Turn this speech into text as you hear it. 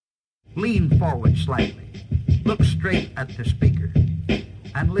Lean forward slightly. Look straight at the speaker.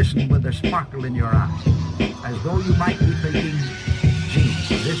 And listen with a sparkle in your eye, as though you might be thinking, gee,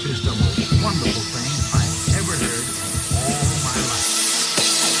 this is the most wonderful thing I've ever heard in all my life.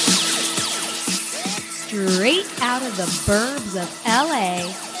 Straight out of the burbs of L.A.,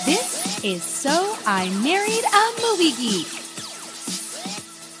 this is So I Married a Movie Geek.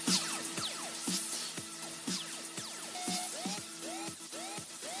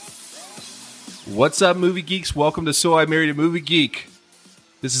 What's up, movie geeks? Welcome to So I Married a Movie Geek.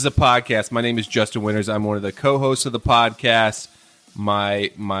 This is a podcast. My name is Justin Winters. I'm one of the co-hosts of the podcast.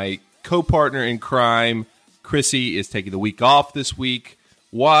 My co-partner in crime, Chrissy, is taking the week off this week.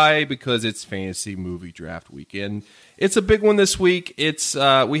 Why? Because it's fantasy movie draft weekend. It's a big one this week. It's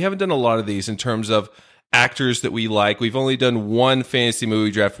we haven't done a lot of these in terms of actors that we like. We've only done one fantasy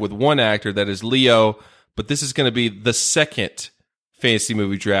movie draft with one actor, that is Leo. But this is going to be the second fantasy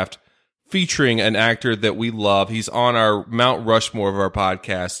movie draft featuring an actor that we love. He's on our Mount Rushmore of our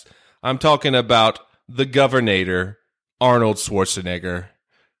podcast. I'm talking about the Governator, Arnold Schwarzenegger.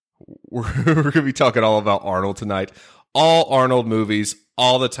 We're going to be talking all about Arnold tonight. All Arnold movies,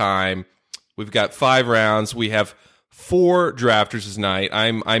 all the time. We've got 5 rounds. We have 4 drafters tonight.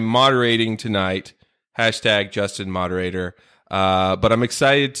 I'm moderating tonight. Hashtag Justin Moderator. But I'm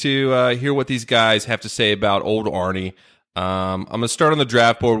excited to hear what these guys have to say about old Arnie. I'm going to start on the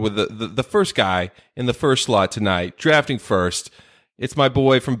draft board with the first guy in the first slot tonight. Drafting first, it's my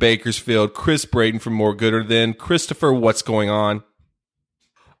boy from Bakersfield, Chris Braden from More Gooder Than. Christopher, what's going on?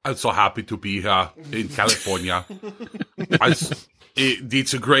 I'm so happy to be here in California.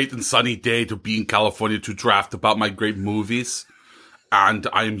 It's a great and sunny day to be in California to draft about my great movies. And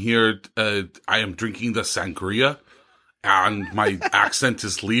I am here, I am drinking the sangria, and my accent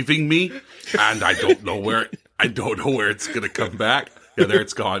is leaving me, and I don't know where it's going to come back. Yeah, there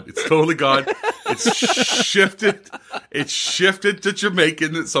it's gone. It's totally gone. It's shifted. It's shifted to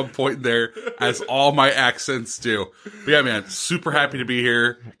Jamaican at some point there, as all my accents do. But yeah, man, super happy to be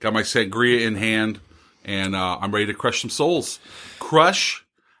here. Got my sangria in hand, and I'm ready to crush some souls. Crush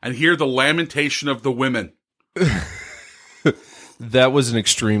and hear the lamentation of the women. That was an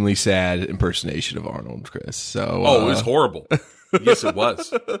extremely sad impersonation of Arnold, Chris. So, it was horrible. Yes, it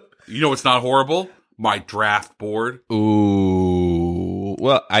was. You know what's not horrible? My draft board. Ooh.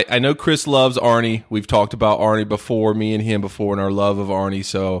 Well, I know Chris loves Arnie. We've talked about Arnie before, me and him before, and our love of Arnie.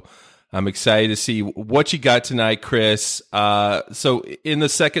 So I'm excited to see what you got tonight, Chris. So in the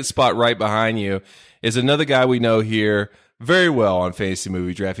second spot right behind you is another guy we know here very well on Fantasy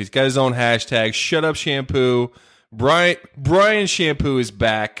Movie Draft. He's got his own hashtag, Shut Up Shampoo. Brian Shampoo is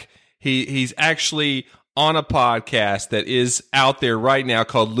back. He's actually on a podcast that is out there right now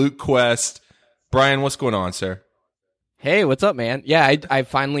called Luke Quest. Brian, what's going on, sir? Hey, what's up, man? Yeah, I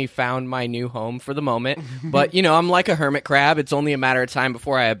finally found my new home for the moment. But, you know, I'm like a hermit crab. It's only a matter of time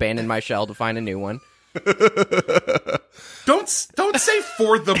before I abandon my shell to find a new one. Don't say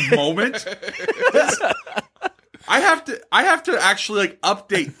for the moment. I have to actually like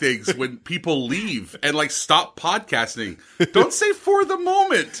update things when people leave and like stop podcasting. Don't say for the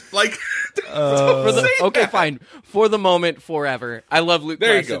moment. Like okay, fine. For the moment, forever. I love Luke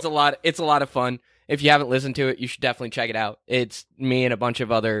Quest. It's a lot of fun. If you haven't listened to it, you should definitely check it out. It's me and a bunch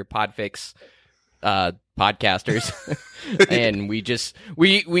of other Podfix podcasters. And we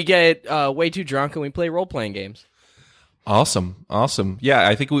get way too drunk and we play role-playing games. Awesome. Yeah,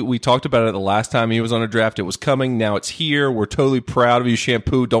 I think we talked about it the last time he was on a draft. It was coming. Now it's here. We're totally proud of you,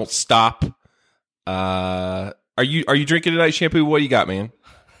 Shampoo. Don't stop. Are you drinking tonight, Shampoo? What do you got, man?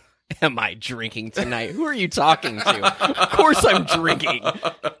 Am I drinking tonight? Who are you talking to? Of course I'm drinking.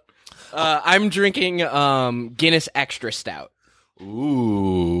 I'm drinking Guinness Extra Stout.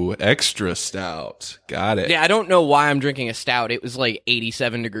 Ooh, extra stout. Got it. Yeah, I don't know why I'm drinking a stout. It was like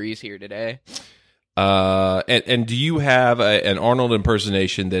 87 degrees here today. And do you have an Arnold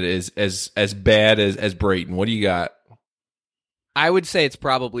impersonation that is as bad as Brayton? What do you got? I would say it's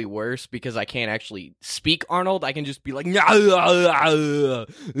probably worse because I can't actually speak Arnold. I can just be like,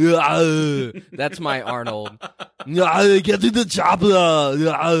 that's my Arnold. Get to the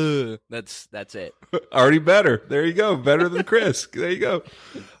chopper. That's it. Already better. There you go. Better than Chris. There you go.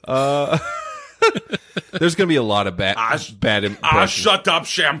 There's going to be a lot of bad impressions. Shut up,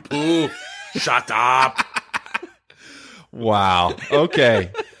 Shampoo. Shut up. Wow.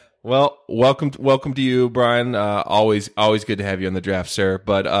 Okay. Well, welcome to you, Brian. Always good to have you on the draft, sir.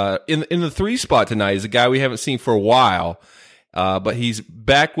 But in the 3 spot tonight is a guy we haven't seen for a while, but he's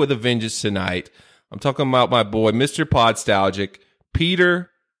back with a vengeance tonight. I'm talking about my boy, Mr. Podstalgic. Peter,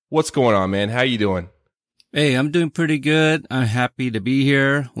 what's going on, man? How you doing? Hey, I'm doing pretty good. I'm happy to be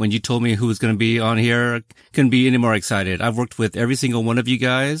here. When you told me who was going to be on here, I couldn't be any more excited. I've worked with every single one of you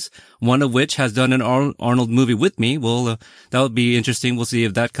guys, one of which has done an Arnold movie with me. Well, that would be interesting. We'll see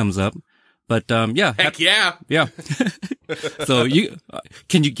if that comes up. But, yeah. Heck yeah. Yeah. So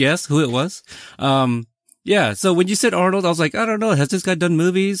can you guess who it was? Yeah. So when you said Arnold, I was like, I don't know. Has this guy done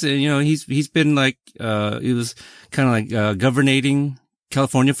movies? And, he's been like, he was kind of like, governating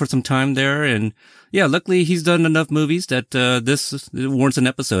California for some time there. And yeah, luckily he's done enough movies that, this warrants an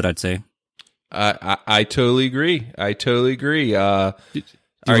episode, I'd say. I totally agree. Do you want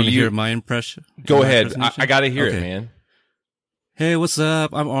to hear my impression? Go ahead. I got to hear it, man. Hey, what's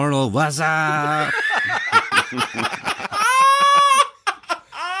up? I'm Arnold. What's up?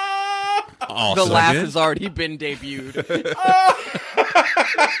 Awesome. The laugh has already been debuted.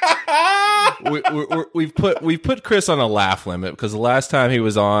 We've put Chris on a laugh limit because the last time he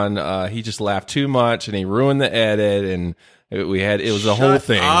was on, he just laughed too much and he ruined the edit, and it was a whole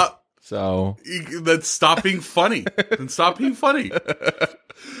thing. Up. So then stop being funny.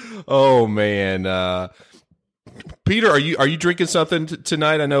 Oh man, Peter, are you drinking something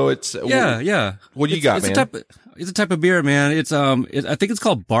tonight? I know it's yeah. What do you got, man? It's a type of beer, man. It's I think it's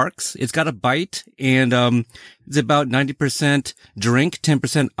called Barks. It's got a bite, and it's about 90% drink,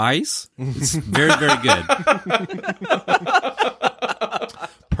 10% ice. It's very, very good.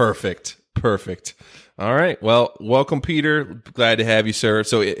 Perfect. All right. Well, welcome, Peter. Glad to have you, sir.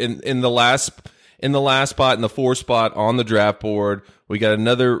 So in the last spot, in the 4th spot on the draft board, we got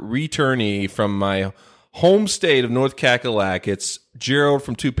another returnee from my home state of North Cackalack. It's Gerald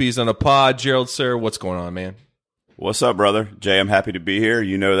from Two Peas on a Pod. Gerald, sir, what's going on, man? What's up, brother? Jay, I'm happy to be here.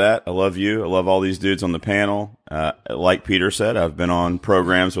 You know that. I love you. I love all these dudes on the panel. Like Peter said, I've been on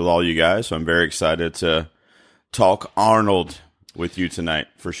programs with all you guys, so I'm very excited to talk Arnold with you tonight,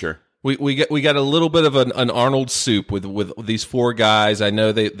 for sure. We got a little bit of an Arnold soup with these 4 guys. I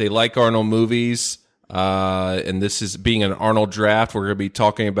know they like Arnold movies, and this is being an Arnold draft. We're going to be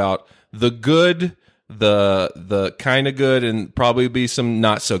talking about the good, the kind of good, and probably be some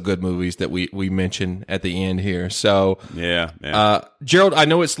not so good movies that we mention at the end here. So yeah. Gerald, I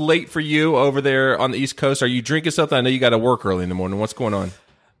know it's late for you over there on the East Coast. Are you drinking something? I know you got to work early in the morning. What's going on?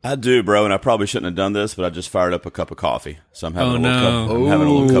 I do, bro, and I probably shouldn't have done this, but I just fired up a cup of coffee, so I'm having I'm having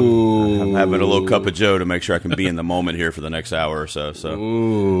a little cup of Joe to make sure I can be in the moment here for the next hour or so.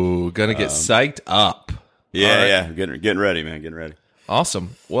 So, gonna get psyched up. Yeah, getting ready, man, getting ready.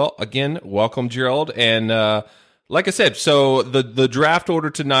 Awesome. Well, again, welcome, Gerald. And like I said, so the draft order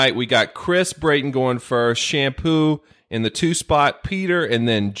tonight, we got Chris Brayton going first, Shampoo in the 2 spot, Peter, and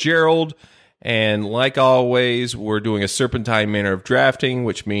then Gerald. And like always, we're doing a serpentine manner of drafting,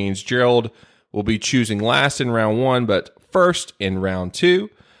 which means Gerald will be choosing last in round 1, but first in round 2.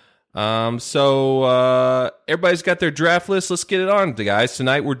 So everybody's got their draft list. Let's get it on, guys.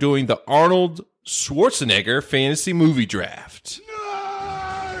 Tonight we're doing the Arnold Schwarzenegger fantasy movie draft.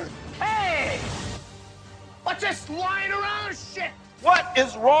 Hey! What's this lying around shit? What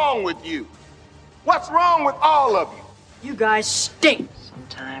is wrong with you? What's wrong with all of you? You guys stink.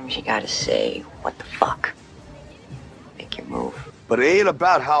 Sometimes you gotta say, what the fuck? Make your move. But it ain't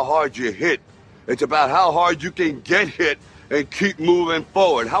about how hard you hit. It's about how hard you can get hit and keep moving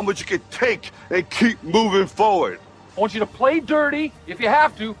forward. How much you can take and keep moving forward. I want you to play dirty if you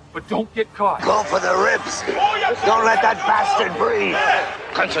have to, but don't get caught. Go for the ribs. Don't let that bastard breathe.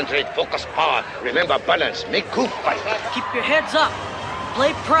 Concentrate, focus, power. Remember balance. Make cool fight. Keep your heads up.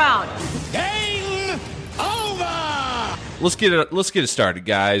 Play proud. Game over. Let's get it started,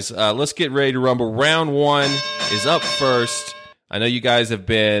 guys. Let's get ready to rumble. Round 1 is up first. I know you guys have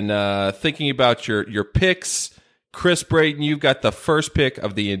been thinking about your picks. Chris Brayton, you've got the first pick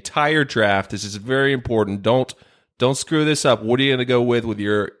of the entire draft. This is very important. Don't screw this up. What are you going to go with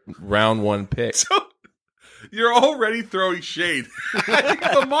your round 1 pick? So, you're already throwing shade.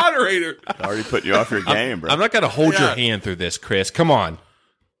 The moderator. Already putting you off your game, bro. I'm not going to hold your hand through this, Chris. Come on.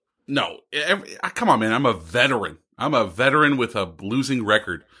 No. Come on, man. I'm a veteran. I'm a veteran with a losing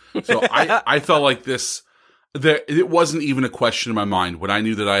record. So I felt like this, it wasn't even a question in my mind. When I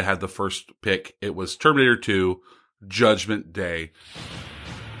knew that I had the first pick, it was Terminator 2, Judgment Day.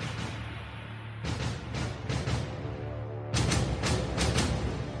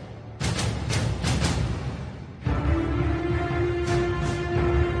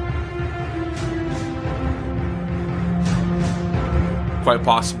 Quite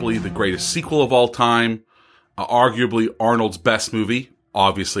possibly the greatest sequel of all time. Arguably Arnold's best movie.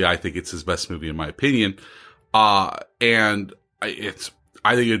 Obviously, I think it's his best movie in my opinion. And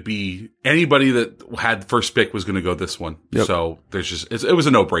I think it'd be anybody that had first pick was going to go this one. Yep. So there's it was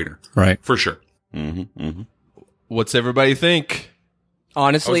a no-brainer. Right. For sure. Mm-hmm, mm-hmm. What's everybody think?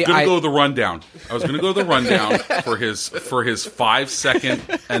 Honestly, I was going to go the rundown. I was going to go the rundown for his 5-second,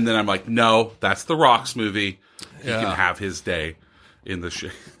 and then I'm like, no, that's the Rock's movie. He can have his day in the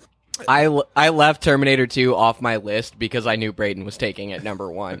shit. I left Terminator 2 off my list because I knew Braden was taking it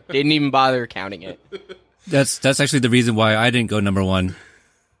number 1. Didn't even bother counting it. That's actually the reason why I didn't go number 1.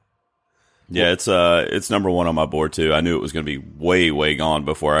 Yeah, it's number 1 on my board too. I knew it was going to be way gone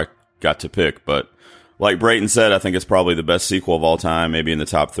before I got to pick, but like Brayton said, I think it's probably the best sequel of all time, maybe in the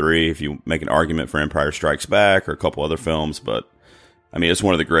top 3 if you make an argument for Empire Strikes Back or a couple other films, but I mean, it's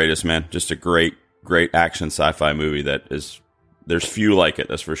one of the greatest, man. Just a great action sci-fi movie there's few like it,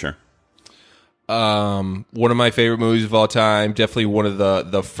 that's for sure. One of my favorite movies of all time, definitely one of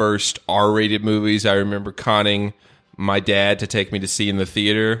the first R-rated movies I remember conning my dad to take me to see in the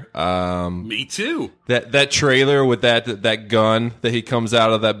theater. Me too. That trailer with that gun that he comes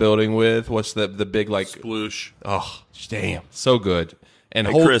out of that building with. What's the big like sploosh? Oh, damn, so good. And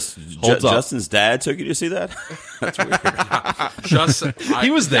hey, Chris, Justin's dad took you to see that? That's weird. Justin,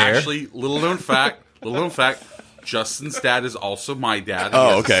 he was there. Actually, little known fact. Justin's dad is also my dad.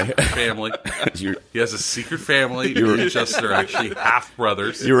 Oh, okay. Family. He has a secret family. Me and Justin are actually half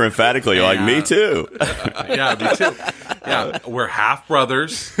brothers. You were emphatically like, me too. Yeah, me too. Yeah, we're half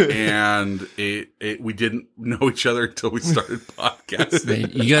brothers, and we didn't know each other until we started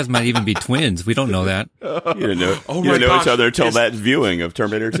podcasting. You guys might even be twins. We don't know that. You didn't know. You didn't know each other until that viewing of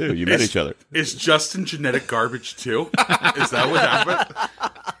Terminator 2. You met each other. Is Justin genetic garbage too? Is that what happened?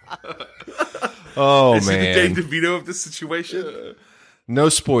 Oh, is man. Is he the Dave DeVito of this situation? No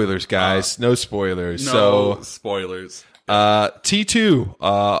spoilers, guys. No spoilers. No spoilers. T2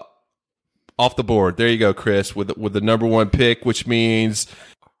 off the board. There you go, Chris, with the number 1 pick, which means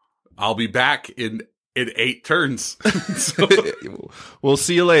I'll be back in 8 turns. We'll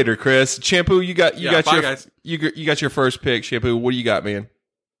see you later, Chris. Shampoo, you got guys. You got your first pick. Shampoo, what do you got, man?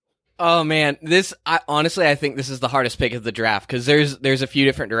 Oh man, honestly, I think this is the hardest pick of the draft because there's a few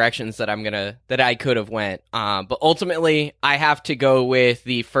different directions that I could have went. But ultimately, I have to go with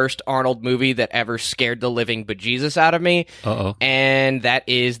the first Arnold movie that ever scared the living bejesus out of me. And that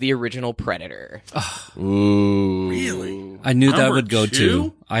is the original Predator. Ooh, really? I knew that would go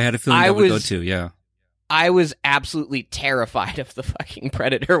too. I had a feeling that would go too. Yeah. I was absolutely terrified of the fucking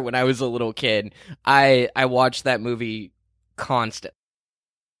Predator when I was a little kid. I watched that movie constantly.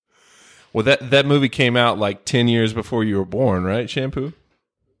 Well, that movie came out like 10 years before you were born, right, Shampoo?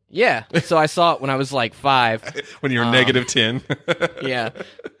 Yeah. So I saw it when I was like 5. When you were negative 10. Yeah.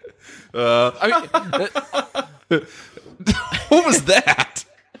 I mean, what was that?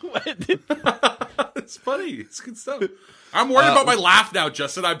 It's funny. It's good stuff. I'm worried about my laugh now,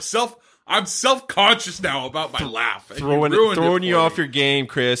 Justin. I'm self-conscious now about my laugh. Throwing you off your game,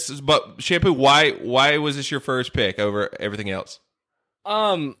 Chris. But Shampoo, why was this your first pick over everything else?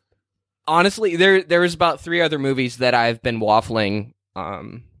 Honestly, there was about 3 other movies that I've been waffling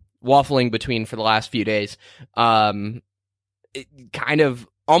between for the last few days. Kind of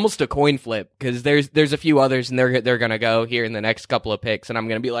almost a coin flip because there's a few others and they're gonna go here in the next couple of picks and I'm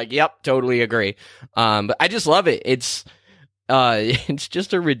gonna be like, yep, totally agree. But I just love it. It's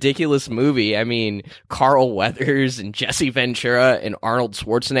just a ridiculous movie. I mean, Carl Weathers and Jesse Ventura and Arnold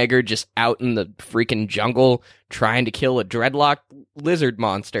Schwarzenegger just out in the freaking jungle trying to kill a dreadlock lizard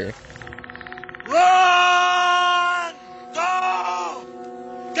monster. Run! Go!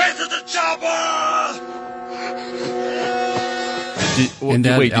 Get to the chopper! And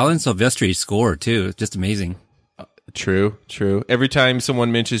Alan Silvestri score too, just amazing. True. Every time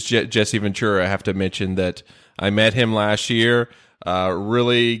someone mentions Jesse Ventura, I have to mention that I met him last year.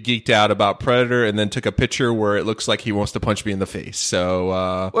 Really geeked out about Predator, and then took a picture where it looks like he wants to punch me in the face.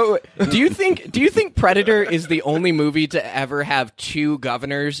 So, wait. Do you think Predator is the only movie to ever have 2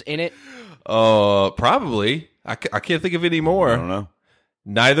 governors in it? Probably. I can't think of any more. I don't know.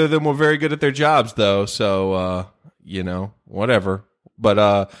 Neither of them were very good at their jobs, though. So, whatever. But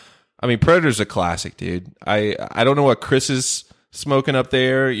I mean, Predator's a classic, dude. I don't know what Chris is smoking up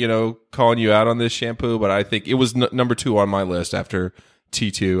there, calling you out on this, Shampoo, but I think it was number 2 on my list after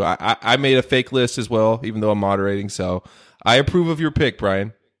T2. I made a fake list as well, even though I'm moderating. So I approve of your pick,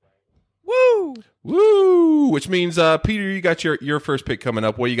 Brian. Woo! Which means, Peter, you got your first pick coming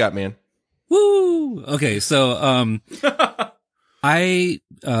up. What you got, man? Woo! Okay, so I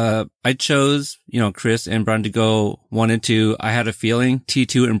chose, Chris and Brian to go 1 and 2. I had a feeling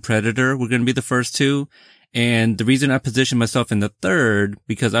T2 and Predator were going to be the first 2. And the reason I positioned myself in the third,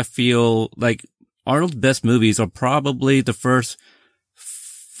 because I feel like Arnold's best movies are probably the first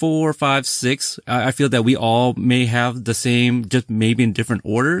 4, 5, 6. I feel that we all may have the same, just maybe in different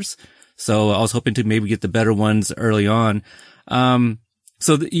orders. So I was hoping to maybe get the better ones early on.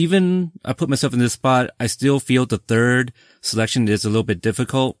 Even I put myself in this spot, I still feel the third selection is a little bit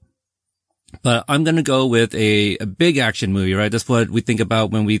difficult. But I'm going to go with a big action movie, right? That's what we think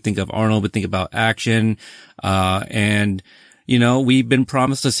about when we think of Arnold. We think about action. And, we've been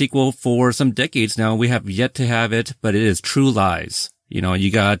promised a sequel for some decades now. We have yet to have it, but it is True Lies.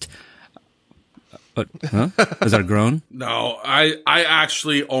 You got, is that a groan? No, I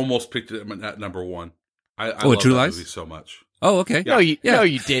actually almost picked it at number one. I love True that Lies? movie so much. Oh, okay. No, you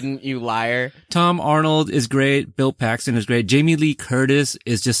didn't, you liar. Tom Arnold is great. Bill Paxton is great. Jamie Lee Curtis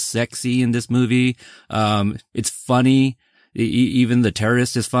is just sexy in this movie. It's funny. Even the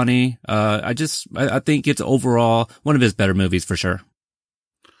terrorist is funny. I think it's overall one of his better movies for sure.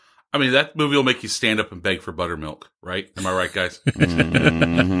 I mean, that movie will make you stand up and beg for buttermilk, right? Am I right, guys?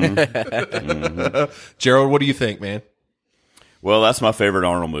 Gerald, what do you think, man? Well, that's my favorite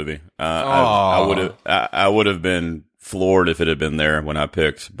Arnold movie. I would have been floored if it had been there when I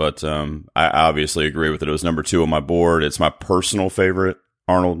picked, but I obviously agree with it. It was number 2 on my board. It's my personal favorite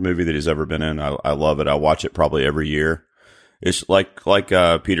Arnold movie that he's ever been in. I love it. I watch it probably every year. It's like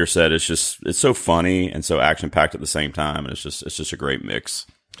Peter said, it's so funny and so action packed at the same time, and it's just a great mix.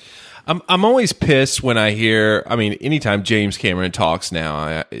 I'm always pissed when I hear. I mean, anytime James Cameron talks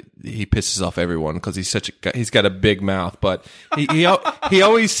now, he pisses off everyone because he's got a big mouth. But he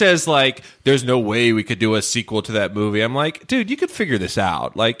always says like, "There's no way we could do a sequel to that movie." I'm like, dude, you could figure this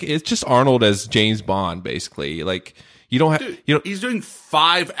out. Like, it's just Arnold as James Bond, basically. Like, you don't have. He's doing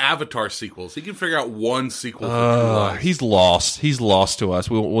 5 Avatar sequels. He can figure out one sequel. For True Lies. He's lost. He's lost to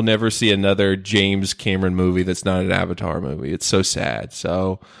us. We'll never see another James Cameron movie that's not an Avatar movie. It's so sad.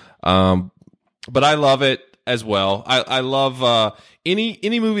 So. But I love it as well. I love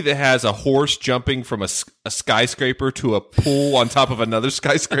any movie that has a horse jumping from a skyscraper to a pool on top of another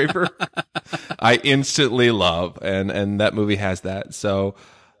skyscraper. I instantly love, and that movie has that. So,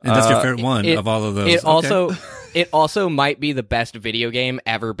 and that's your favorite one of all of those. It also might be the best video game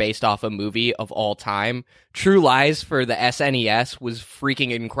ever based off a movie of all time. True Lies for the SNES was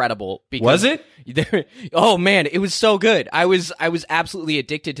freaking incredible. Was it? Oh man, it was so good. I was absolutely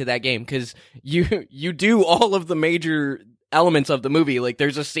addicted to that game because you do all of the major elements of the movie. Like,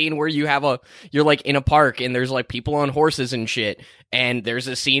 there's a scene where you're like in a park and there's like people on horses and shit, and there's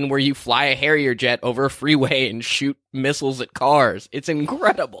a scene where you fly a Harrier jet over a freeway and shoot missiles at cars. It's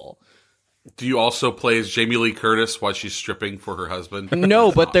incredible. Do you also play as Jamie Lee Curtis while she's stripping for her husband?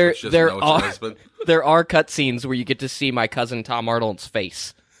 No, but there are cutscenes where you get to see my cousin Tom Arnold's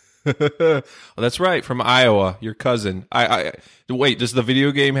face. Well, that's right, from Iowa, your cousin. Wait, does the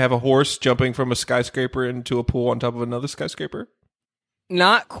video game have a horse jumping from a skyscraper into a pool on top of another skyscraper?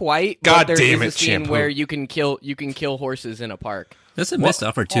 Not quite. God but damn there it, is a scene Shampoo. where you can kill horses in a park. That's a missed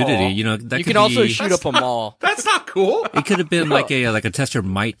opportunity. That you can also shoot up a mall. That's not cool. It could have been like a test your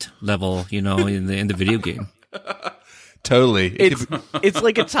might level, in the video game. Totally. It's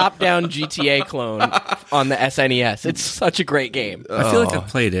like a top-down GTA clone on the SNES. It's such a great game. I feel like I've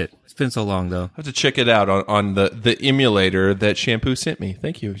played it. It's been so long though. I have to check it out on the emulator that Shampoo sent me.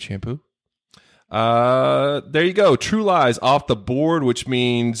 Thank you, Shampoo. There you go. True Lies off the board, which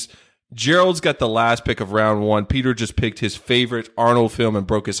means Gerald's got the last pick of round 1. Peter just picked his favorite Arnold film and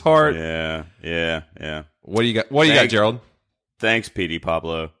broke his heart. Yeah. What do you got? What do you got, Gerald? Thanks, Petey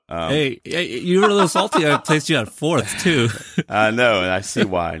Pablo. Hey, you were a little salty. I placed you at 4th too. I know, and I see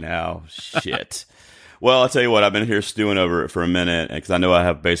why now. Shit. Well, I'll tell you what. I've been here stewing over it for a minute because I know I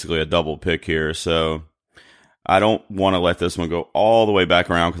have basically a double pick here. So I don't want to let this one go all the way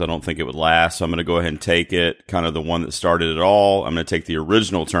back around because I don't think it would last. So I'm going to go ahead and take it, kind of the one that started it all. I'm going to take the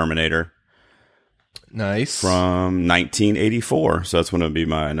original Terminator. Nice. From 1984. So that's going to be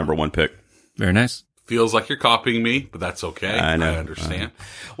my number 1 pick. Very nice. Feels like you're copying me, but that's okay. I know. I understand.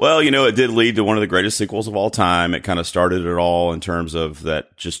 Well, it did lead to one of the greatest sequels of all time. It kind of started it all in terms of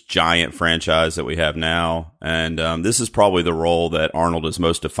that just giant franchise that we have now. And this is probably the role that Arnold is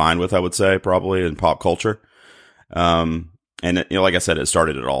most defined with, I would say, probably in pop culture. And like I said, it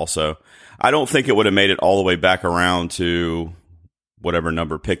started it all. So I don't think it would have made it all the way back around to whatever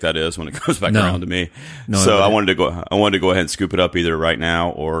number pick that is when it goes back around to me. So I wanted to go ahead and scoop it up either right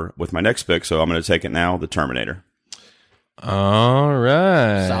now or with my next pick. So I'm going to take it now, the Terminator. All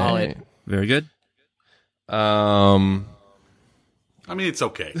right. Solid. Very good. I mean, it's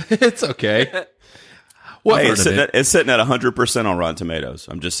okay. It's okay. Well, hey, it's sitting at 100% on Rotten Tomatoes.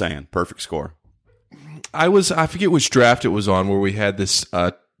 I'm just saying, perfect score. I forget which draft it was on where we had this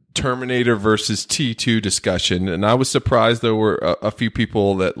Terminator versus T2 discussion, and I was surprised there were a few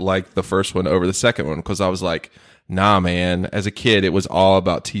people that liked the first one over the second one because I was like, Nah, man. As a kid, it was all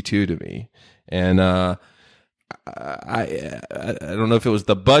about T2 to me. And I don't know if it was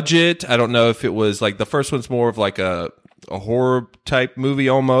the budget. I don't know if it was like the first one's more of like a horror type movie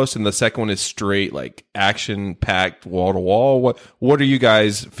almost, and the second one is straight like action packed wall to wall. What are you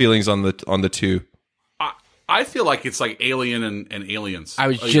guys' feelings on the two? I feel like it's like Alien and Aliens. I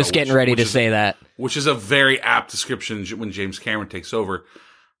was just getting ready to say that. Which is a very apt description when James Cameron takes over.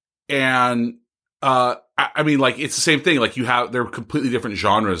 And, I mean, like, it's the same thing. Like, they're completely different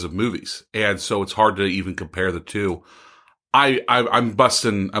genres of movies. And so it's hard to even compare the two. I'm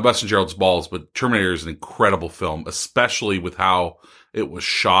busting Gerald's balls, but Terminator is an incredible film, especially with how it was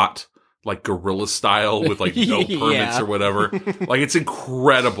shot. Like guerrilla style with like no permits or whatever. Like it's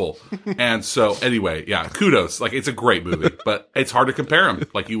incredible. And so anyway, yeah, kudos. Like it's a great movie, but it's hard to compare them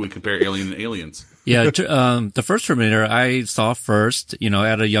like you would compare Alien and Aliens. Yeah. The first Terminator I saw first,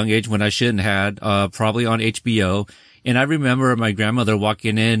 at a young age when I shouldn't had, probably on HBO. And I remember my grandmother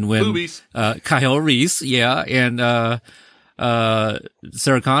walking in when, Kyle Reese. Yeah. And,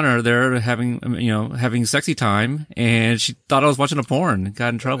 Sarah Connor, they're having sexy time, and she thought I was watching a porn.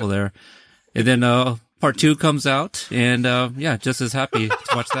 Got in trouble there. And then, part 2 comes out, and, just as happy to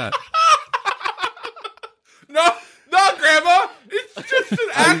watch that. No, Grandma! It's just an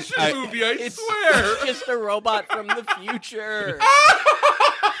action movie, I swear! It's just a robot from the future.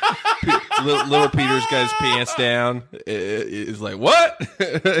 Little Peter's got his pants down. It's like, what?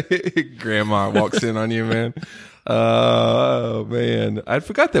 Grandma walks in on you, man. Oh man, I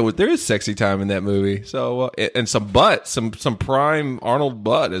forgot that there is sexy time in that movie. So and some butt, some prime Arnold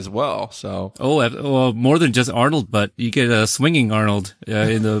butt as well. So well, more than just Arnold butt, you get a swinging Arnold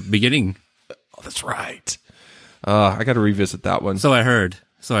in the beginning. Oh, that's right. I got to revisit that one. So I heard.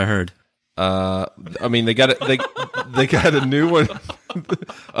 I mean, they got a new one.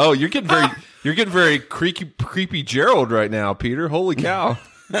 Oh, you're getting very creepy Gerald right now, Peter. Holy cow.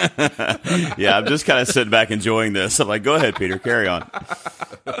 Yeah, I'm just kind of sitting back enjoying this. I'm like, go ahead, Peter, carry on.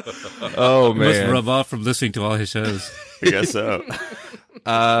 Oh, man. You must rub off from listening to all his shows. I guess so.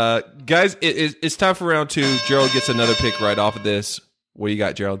 Guys, it's time for round 2. Gerald gets another pick right off of this. What do you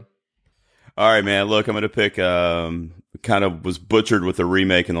got, Gerald? All right, man. Look, I'm going to pick, kind of was butchered with a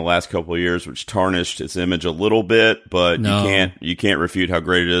remake in the last couple of years, which tarnished its image a little bit, but you can't refute how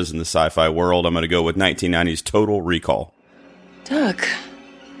great it is in the sci-fi world. I'm going to go with 1990's Total Recall. Doug.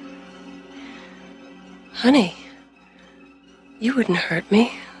 Honey, you wouldn't hurt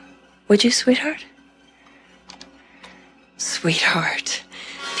me, would you, sweetheart? Sweetheart,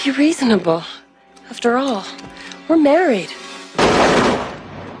 be reasonable. After all, we're married.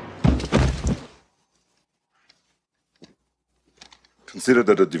 Consider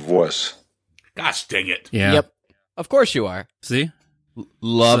that a divorce. Gosh dang it. Yeah. Yep. Of course you are. See?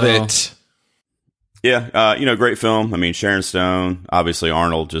 Love it. Yeah, great film. I mean, Sharon Stone, obviously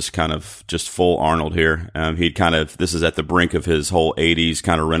Arnold, just full Arnold here. This is at the brink of his whole 80s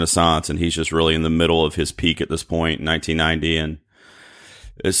kind of renaissance, and he's just really in the middle of his peak at this point in 1990, and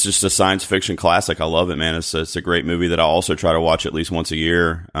it's just a science fiction classic. I love it, man. It's a great movie that I also try to watch at least once a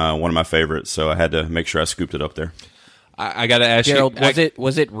year. One of my favorites, so I had to make sure I scooped it up there. I got to ask Gerald, you,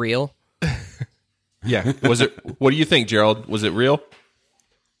 was it real? Yeah, was it? What do you think, Gerald? Was it real?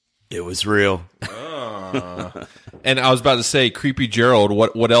 It was real. And I was about to say, Creepy Gerald,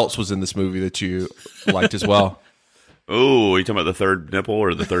 what else was in this movie that you liked as well? Oh, are you talking about the third nipple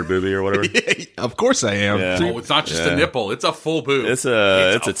or the third boobie or whatever? Yeah, of course I am. Yeah. Oh, it's not just a nipple; it's a full boob. It's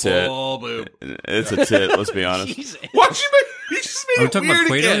a tit. Full boob. It's a tit. Let's be honest. What you mean? You just made Are we it talking weird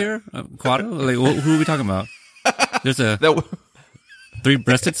about Quato again. here? Quato? Like, who are we talking about? There's a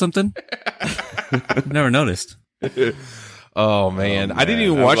three-breasted something? Never noticed. Oh man, I didn't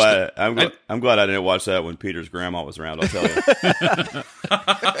even watch. I'm glad I didn't watch that when Peter's grandma was around. I'll tell you.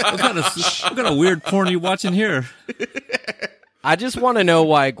 What kind of weird porn are you watching here? I just want to know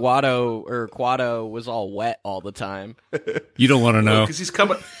why Quado was all wet all the time. You don't want to know because he's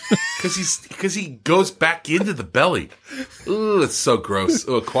coming. Because he goes back into the belly. Ooh, it's so gross.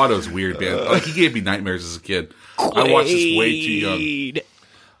 Oh, Quado's weird, man. Like he gave me nightmares as a kid. I watched this way too young.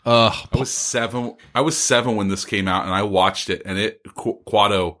 I was 7 when this came out, and I watched it, and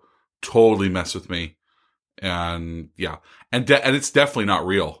Quado totally messed with me. And yeah, and it's definitely not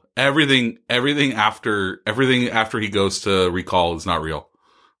real. Everything after he goes to Recall is not real.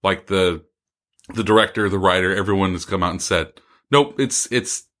 Like the director, the writer, everyone has come out and said, nope, it's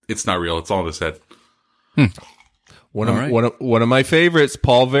not real. It's all in his head. One of my favorites,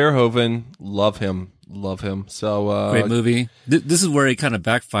 Paul Verhoeven. Love him. So great movie. This is where it kind of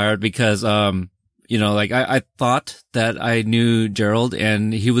backfired because I thought that I knew Gerald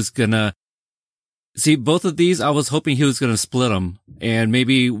and he was gonna See, both of these, I was hoping he was going to split them and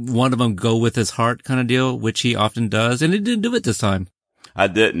maybe one of them go with his heart kind of deal, which he often does. And he didn't do it this time. I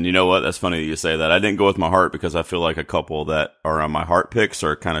didn't. You know what? That's funny that you say that. I didn't go with my heart because I feel like a couple that are on my heart picks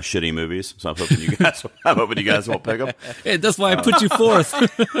are kind of shitty movies. So I'm hoping you guys won't pick them. Hey, that's why I put you fourth.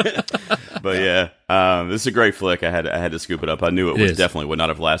 But yeah, this is a great flick. I had to scoop it up. I knew it was definitely would not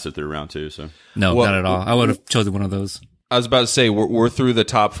have lasted through round 2. So no, not at all. I would have chosen one of those. I was about to say we're through the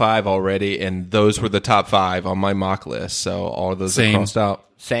top 5 already, and those were the top 5 on my mock list. So all of those are crossed out.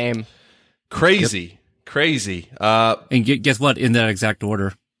 Same. Crazy. Yep. Crazy. And guess what? In that exact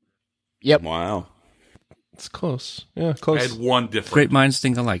order. Yep. Wow. It's close. Yeah, close. I had one different. Great minds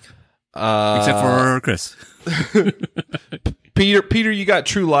think alike. Except for Chris. Peter, you got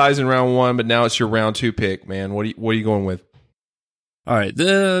True Lies in round 1, but now it's your round 2 pick, man. What are you going with? All right.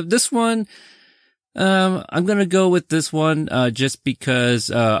 This one, I'm going to go with this one, just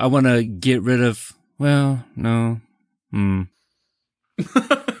because, I want to get rid of, well, no.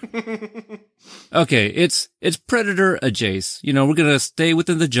 Okay, it's Predator Jace. You know, we're gonna stay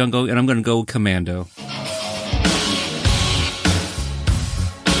within the jungle, and I'm gonna go Commando.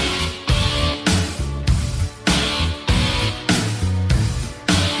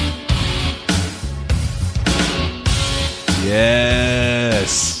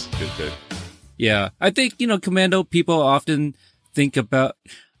 Yes. Good pick. Yeah, I think, you know, Commando, people often think about,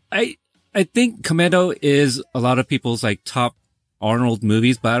 I think Commando is a lot of people's like top Arnold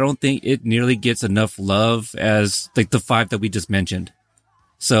movies, but I don't think it nearly gets enough love as like the 5 that we just mentioned.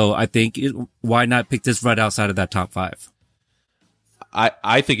 So I think why not pick this right outside of that top 5?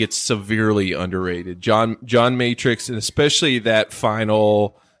 I think it's severely underrated. John Matrix, and especially that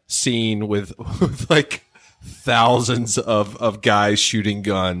final scene with like thousands of guys shooting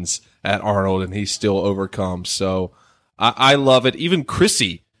guns at Arnold, and he still overcomes. So I love it. Even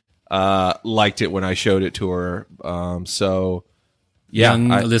Chrissy liked it when I showed it to her. So yeah, young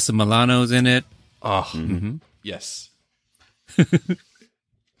Alyssa Milano's in it. Oh, yes.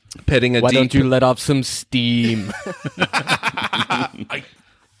 Petting a Why deep. don't you let off some steam? I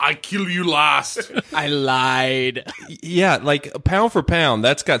kill you last. I lied. Yeah, like pound for pound,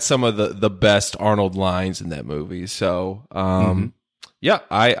 that's got some of the best Arnold lines in that movie. So, yeah,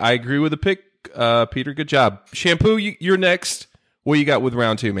 I agree with the pick, Peter. Good job. Shampoo, you're next. What you got with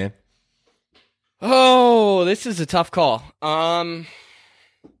round 2, man? Oh, this is a tough call.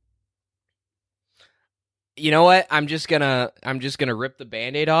 You know what? I'm just gonna rip the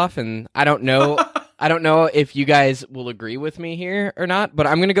Band-Aid off, and I don't know if you guys will agree with me here or not, but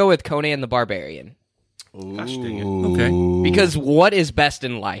I'm gonna go with Conan the Barbarian. Ooh. Okay. Because what is best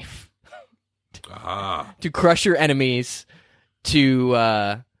in life? To crush your enemies,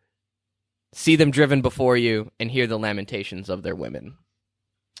 to see them driven before you, and hear the lamentations of their women.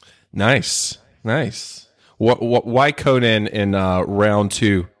 Nice. Why Conan in round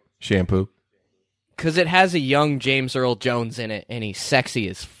 2, Shampoo? Because it has a young James Earl Jones in it, and he's sexy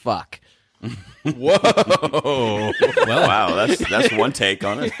as fuck. Whoa! Well, Wow, that's one take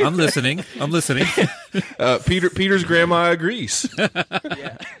on it. I'm listening. Peter's grandma agrees.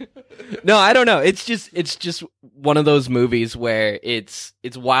 Yeah. No, I don't know. It's just one of those movies where it's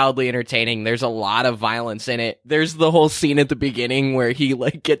wildly entertaining. There's a lot of violence in it. There's the whole scene at the beginning where he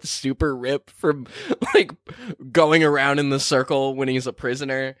like gets super ripped from like going around in the circle when he's a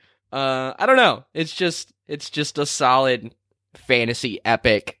prisoner. I don't know. It's just a solid fantasy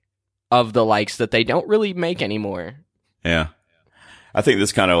epic of the likes that they don't really make anymore. Yeah. I think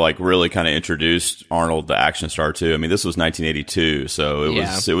this kind of like really kind of introduced Arnold to action star too. I mean, this was 1982, so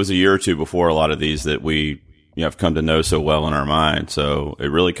it was a year or two before a lot of these that we have come to know so well in our mind. So it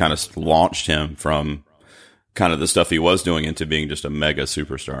really kind of launched him from kind of the stuff he was doing into being just a mega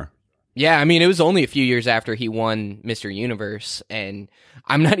superstar. Yeah, I mean, it was only a few years after he won Mr. Universe, and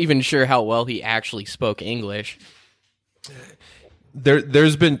I'm not even sure how well he actually spoke English.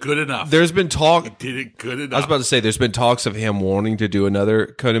 There's been good enough. There's been talk. He did it good enough. I was about to say there's been talks of him wanting to do another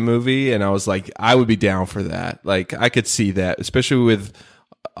Conan movie, and I was like, I would be down for that. Like, I could see that, especially with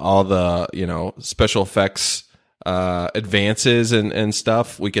all the special effects advances and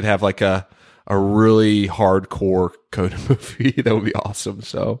stuff. We could have like a really hardcore Conan movie. That would be awesome.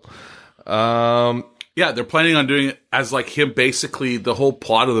 So, yeah, they're planning on doing it as like him. Basically, the whole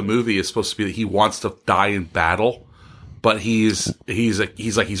plot of the movie is supposed to be that he wants to die in battle. But he's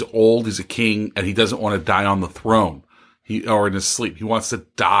old, he's a king, and he doesn't want to die on the throne. Or in his sleep. He wants to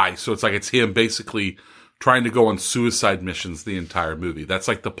die. So it's him basically trying to go on suicide missions the entire movie. That's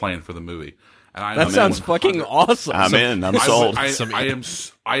like the plan for the movie. And that sounds fucking awesome. I'm in. I'm sold. I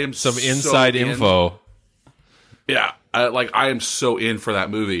am some inside info. Yeah, I am so in for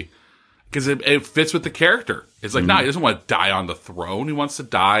that movie. because it fits with the character. It's like, he doesn't want to die on the throne. He wants to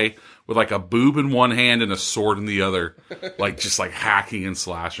die with like a boob in one hand and a sword in the other, like just like hacking and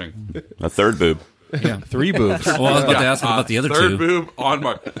slashing. A third boob. Yeah, 3 boobs. Well, I was about to ask about the other third two. boob on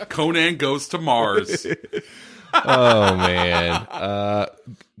Mars. Conan goes to Mars. Oh man,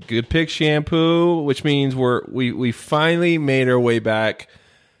 good pick, Shampoo. Which means we finally made our way back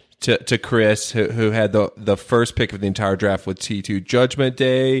to Chris, who had the first pick of the entire draft with T2 Judgment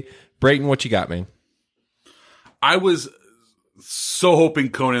Day. Brayton, what you got, man? I was so hoping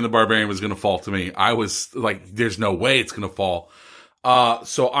Conan the Barbarian was going to fall to me. I was like, there's no way it's going to fall.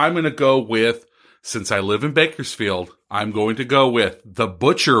 So I'm going to go with, since I live in Bakersfield, I'm going to go with the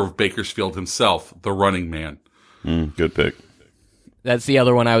butcher of Bakersfield himself, the Running Man. Good pick. That's the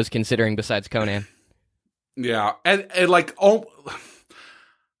other one I was considering besides Conan. Yeah. And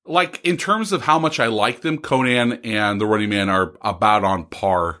like in terms of how much I like them, Conan and the Running Man are about on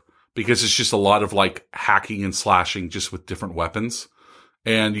par, because it's just a lot of like hacking and slashing just with different weapons.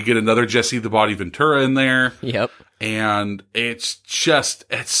 And you get another Jesse the Body Ventura in there. Yep. And it's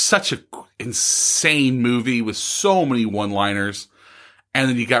such an insane movie with so many one-liners. And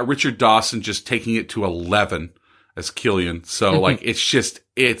then you got Richard Dawson just taking it to 11 as Killian. So like,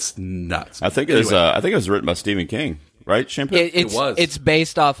 it's nuts. I think it was written by Stephen King, right? Shampoo? It was. It's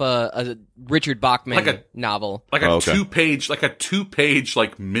based off a Richard Bachman novel. Like a two-page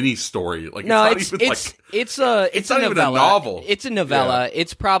like mini story. Like no, it's not it's not a even novella. a novel. It's a novella. Yeah.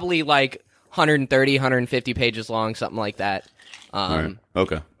 It's probably like 130, 150 pages long, something like that. Right.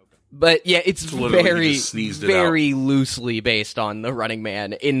 Okay. But yeah, it's very, very out. loosely based on The Running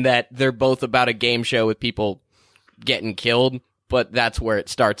Man, in that they're both about a game show with people getting killed, but that's where it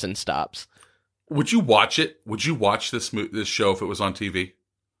starts and stops. Would you watch it? Would you watch this show if it was on TV?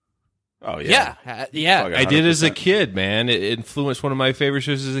 Oh yeah, yeah. I did as a kid, man. It influenced one of my favorite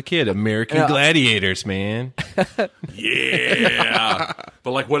shows as a kid, American Gladiators, man. Yeah.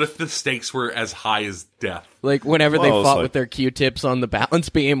 But like, what if the stakes were as high as death? Like whenever they fought with their Q-tips on the balance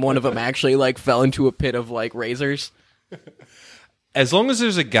beam, one of them actually like fell into a pit of like razors. As long as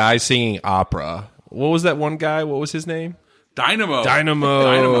there's a guy singing opera. What was that one guy? What was his name?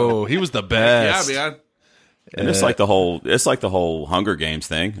 Dynamo. He was the best. Yeah, man. And it's like the whole Hunger Games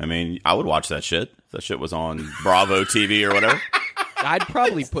thing. I mean, I would watch that shit. That shit was on Bravo TV or whatever. I'd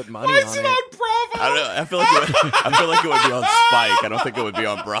probably put money on it. On Bravo? I don't know. I feel like it would be on Spike. I don't think it would be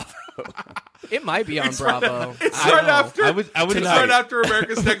on Bravo. It might be on Bravo. It's right after. I would it's right after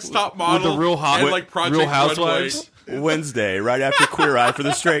America's Next Top Model. With the Real Hot, and like Project Real Housewives. Wednesday, right after Queer Eye for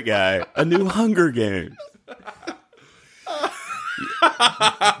the Straight Guy, a new Hunger Games.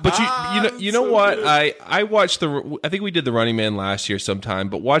 But you know what? I watched I think we did The Running Man last year sometime,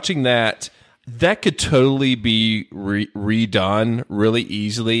 but watching that could totally be redone really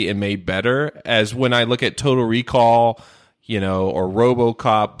easily and made better. As when I look at Total Recall, or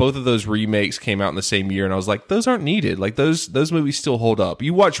RoboCop, both of those remakes came out in the same year, and I was like, those aren't needed. Like those movies still hold up.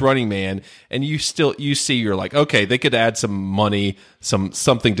 You watch Running Man, and you see, you're like, okay, they could add some money,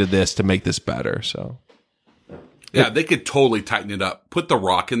 something to this to make this better. So. Yeah, they could totally tighten it up. Put The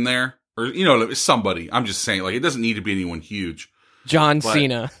Rock in there. Or, somebody. I'm just saying, like, it doesn't need to be anyone huge. John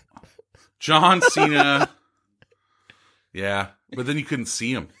Cena. Yeah. But then you couldn't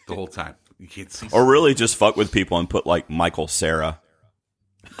see him the whole time. You can't see Or really just fuck with people and put, like, Michael Cera.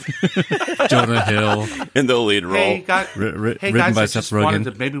 Jonah Hill. In the lead role. Hey, guys, by I Seth just Rogen. wanted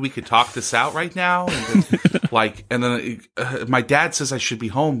to, maybe we could talk this out right now. And then my dad says I should be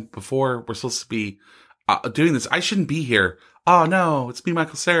home before we're supposed to be doing this. I shouldn't be here. Oh no, it's me,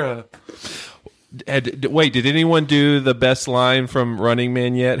 Michael Cera. Wait, did anyone do the best line from Running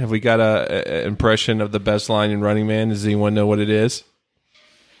Man yet? Have we got a impression of the best line in Running Man? Does anyone know what it is?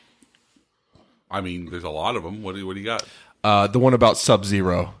 I mean, there's a lot of them. What do you got? The one about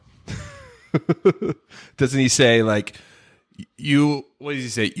Sub-Zero. Doesn't he say like, what does he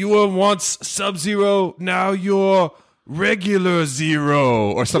say? You were once Sub-Zero, now you're regular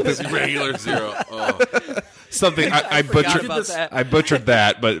Zero, or something. Regular Zero. Oh. Something I butchered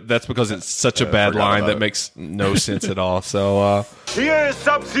that, but that's because it's such a bad line that makes no sense at all. So here is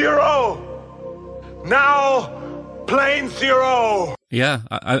Sub-Zero. Now, Plane Zero. Yeah,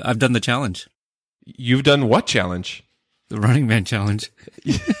 I've done the challenge. You've done what challenge? The Running Man challenge.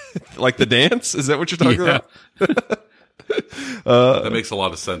 Like the dance? Is that what you're talking about? That makes a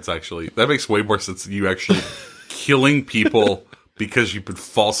lot of sense, actually. That makes way more sense than you actually killing people because you've been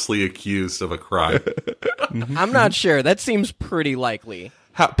falsely accused of a crime. I'm not sure. That seems pretty likely.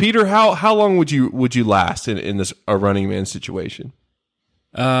 Peter, how long would you last in this a Running Man situation?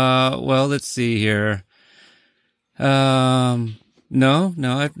 Well, let's see here. No,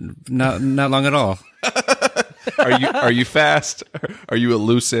 not long at all. Are you fast? Are you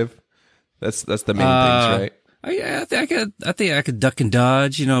elusive? That's the main things, right? I think I could duck and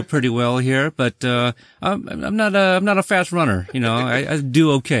dodge, pretty well here, but I'm not a fast runner. I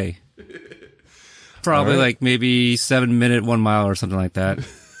do okay. Probably like maybe 7 minute 1 mile or something like that.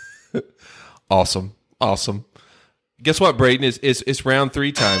 Awesome. Guess what, Braden? It's round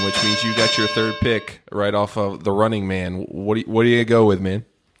 3 time, which means you got your third pick right off of The Running Man. What are you gonna go with, man?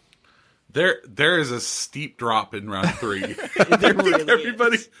 There is a steep drop in round 3.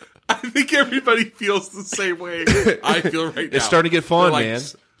 I think everybody feels the same way I feel right now. It's starting to get fun, man.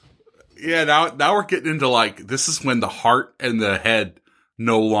 Yeah, now we're getting into this is when the heart and the head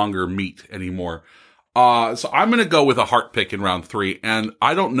no longer meet anymore. So I'm going to go with a heart pick in round 3. And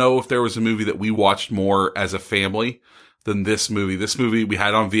I don't know if there was a movie that we watched more as a family than this movie. This movie we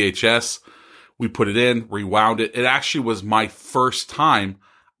had on VHS. We put it in, rewound it. It actually was my first time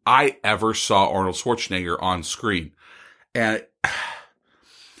I ever saw Arnold Schwarzenegger on screen. And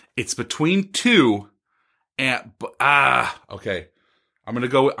it's between 2 and, okay. I'm going to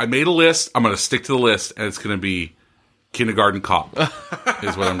go, I made a list. I'm going to stick to the list, and it's going to be Kindergarten Cop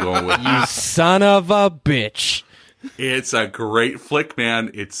is what I'm going with. You son of a bitch. It's a great flick,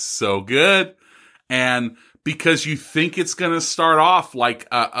 man. It's so good. And because you think it's going to start off like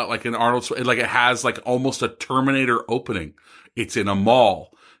an Arnold, like it has like almost a Terminator opening. It's in a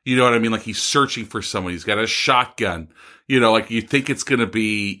mall. You know what I mean? Like he's searching for someone. He's got a shotgun. Like you think it's going to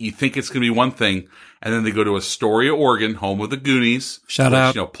be one thing. And then they go to Astoria, Oregon, home of the Goonies. Shout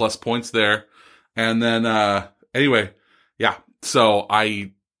out. Plus points there. And then, anyway, yeah. So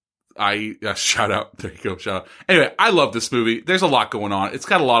I shout out. There you go. Shout out. Anyway, I love this movie. There's a lot going on. It's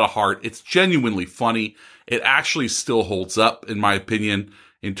got a lot of heart. It's genuinely funny. It actually still holds up, in my opinion,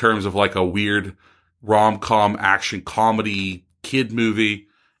 in terms of like a weird rom-com action comedy kid movie.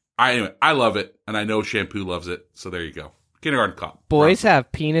 Anyway, I love it, and I know Shampoo loves it. So there you go. Kindergarten Cop. Boys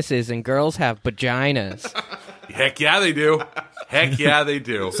have penises and girls have vaginas. Heck yeah, they do. Heck yeah, they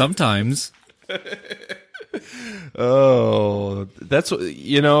do. Sometimes. Oh, that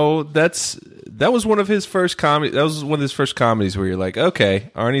was one of his first comedy. That was one of his first comedies where you're like,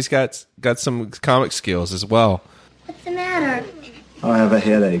 okay, Arnie's got some comic skills as well. What's the matter? I have a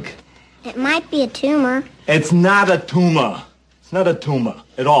headache. It might be a tumor. It's not a tumor. It's not a tumor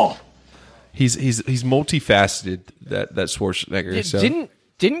at all. He's multifaceted, that Schwarzenegger. So.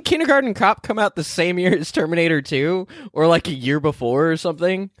 Didn't Kindergarten Cop come out the same year as Terminator 2, or like a year before or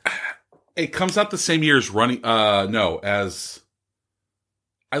something? It comes out the same year as as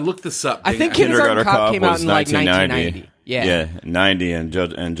I looked this up. I think Kindergarten Cop came out in like 1990. Yeah, 90, and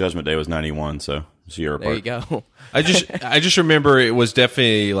Judgment Day was 91. So it's a year apart. There you go. I just remember it was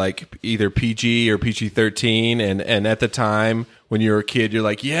definitely like either PG or PG-13, and at the time when you were a kid, you're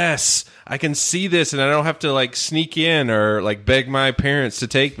like, yes, I can see this, and I don't have to like sneak in or like beg my parents to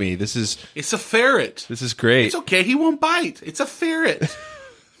take me. It's a ferret. This is great. It's okay. He won't bite. It's a ferret.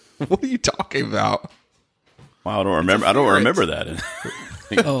 What are you talking about? Wow, I don't remember. I don't remember that.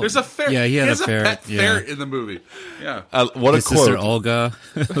 There's a ferret. Yeah, he had There's a ferret. Pet ferret in the movie. Yeah. What his a quote. Sister Olga,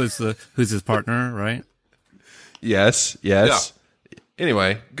 who's his partner, right? Yes. Yeah.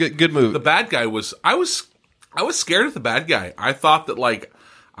 Anyway, good movie. The bad guy was. I was scared of the bad guy. I thought that like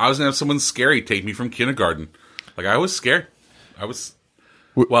I was gonna have someone scary take me from kindergarten. Like I was scared.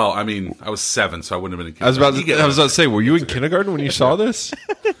 Well, I mean, I was 7, so I wouldn't have been in kindergarten. I was about to say, were you in kindergarten when you saw this?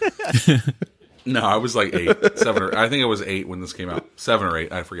 No, I was like 8, 7, or I think it was 8 when this came out. 7 or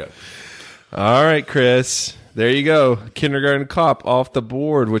 8, I forget. All right, Chris. There you go. Kindergarten Cop off the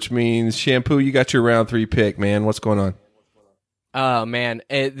board, which means Shampoo, you got your round 3 pick, man. What's going on? Oh man,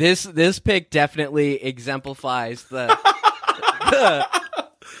 this pick definitely exemplifies the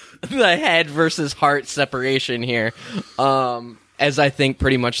head versus heart separation here. As I think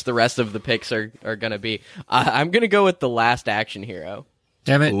pretty much the rest of the picks are going to be. I'm going to go with The Last Action Hero.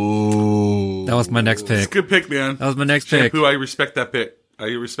 Damn it. Ooh. That was my next pick. It's a good pick, man. That was my next pick. Shampoo, I respect that pick. I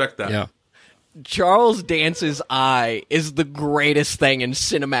respect that. Yeah. Charles Dance's eye is the greatest thing in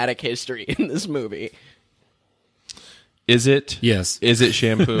cinematic history in this movie. Is it? Yes. Is it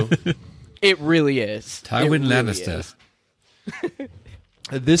Shampoo? It really is. Tywin Lannister.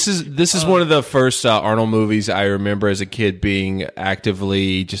 This is one of the first Arnold movies I remember as a kid being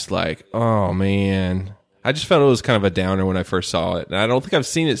actively just like, oh man. I just felt it was kind of a downer when I first saw it. And I don't think I've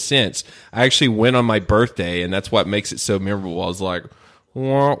seen it since. I actually went on my birthday, and that's what makes it so memorable. I was like,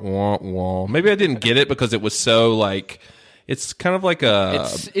 wah, wah, wah. Maybe I didn't get it because it was so like, It's kind of like a...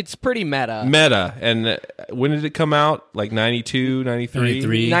 It's pretty meta. Meta. And when did it come out? Like 92,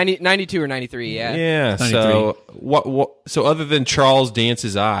 93? 92 or 93, yeah. Yeah, 93. so so other than Charles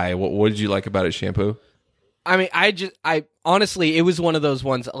Dance's eye, what did you like about it, Shampoo? I mean, I honestly, it was one of those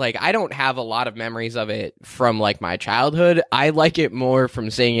ones, like, I don't have a lot of memories of it from, like, my childhood. I like it more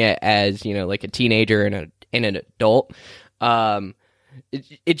from seeing it as, you know, like a teenager and an adult.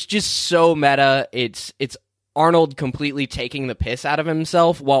 It's just so meta. It's Arnold completely taking the piss out of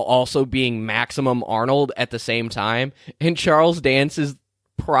himself while also being maximum Arnold at the same time. And Charles Dance is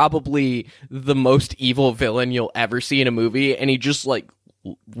probably the most evil villain you'll ever see in a movie, and he just, like,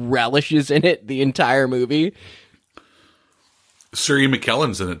 relishes in it the entire movie. Sir Ian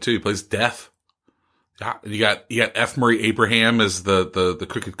McKellen's in it too. He plays Death. Yeah, you got F. Murray Abraham as the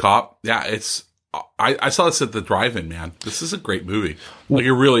crooked cop. Yeah, I saw this at the drive-in, man. This is a great movie. Like,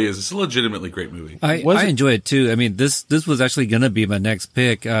 it really is. It's a legitimately great movie. I enjoy it too. I mean, this was actually gonna be my next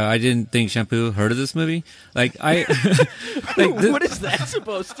pick. I didn't think Shampoo heard of this movie. Like, what is that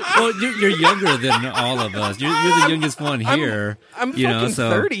supposed to? Well, you're younger than all of us. You're the youngest one here. I'm fucking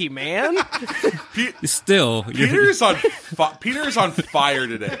 30, man. Still, Peter is on fire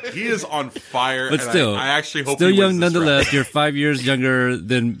today. He is on fire. But still, I actually hope still he young wins this nonetheless. round. You're 5 years younger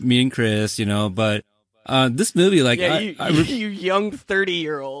than me and Chris, you know. But this movie, like, yeah, you young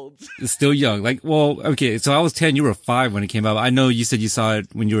 30-year-olds. Still young. Like, well, okay, so I was 10, you were 5 when it came out. I know you said you saw it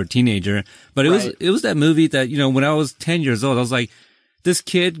when you were a teenager, but it was that movie that, you know, when I was 10 years old, I was like, this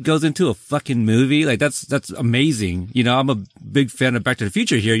kid goes into a fucking movie. Like, that's amazing. You know, I'm a big fan of Back to the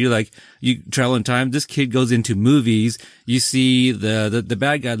Future here. You're like, you travel in time. This kid goes into movies. You see the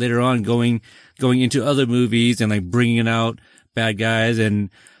bad guy later on going into other movies and, like, bringing out bad guys. And,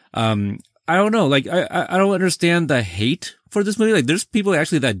 I don't know. Like, I don't understand the hate for this movie. Like, there's people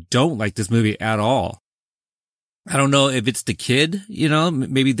actually that don't like this movie at all. I don't know if it's the kid, you know,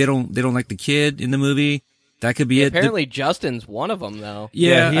 maybe they don't like the kid in the movie. That could be it. Apparently Justin's one of them, though.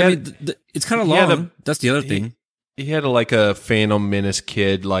 Yeah, I mean, it's kind of long. That's the other thing. He had like a Phantom Menace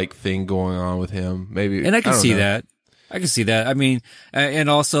kid like thing going on with him. Maybe, and I can see that. I can see that. I mean, and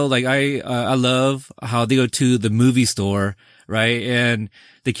also, like, I love how they go to the movie store, right? And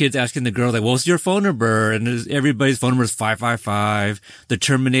the kid's asking the girl, like, what's your phone number? And everybody's phone number is 555. The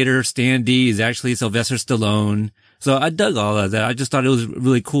Terminator standee is actually Sylvester Stallone. So I dug all of that. I just thought it was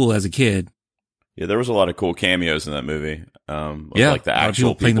really cool as a kid. Yeah, there was a lot of cool cameos in that movie. Like the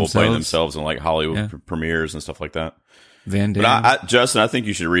actual people playing themselves in, like, Hollywood premieres and stuff like that. Van Damme. But Justin, I think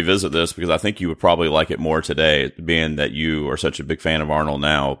you should revisit this because I think you would probably like it more today, being that you are such a big fan of Arnold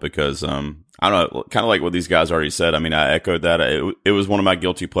now. Because I don't know, kind of like what these guys already said. I mean, I echoed that. It was one of my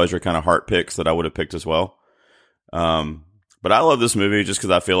guilty pleasure kind of heart picks that I would have picked as well. But I love this movie just because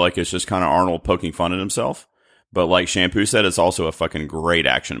I feel like it's just kind of Arnold poking fun at himself. But like Shampoo said, it's also a fucking great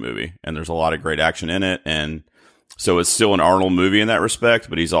action movie, and there's a lot of great action in it. And so it's still an Arnold movie in that respect,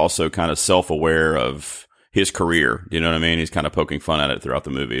 but he's also kind of self-aware of his career. You know what I mean? He's kind of poking fun at it throughout the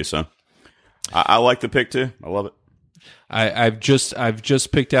movie. So I like the pick too. I love it. I've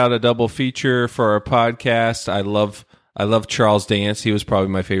just picked out a double feature for our podcast. I love Charles Dance. He was probably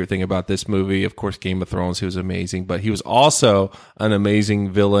my favorite thing about this movie. Of course, Game of Thrones, he was amazing, but he was also an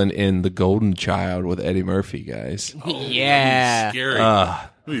amazing villain in The Golden Child with Eddie Murphy, guys. Oh, yeah. Scary.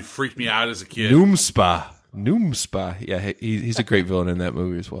 Movie freaked me out as a kid. Noomspa. Yeah, he's a great villain in that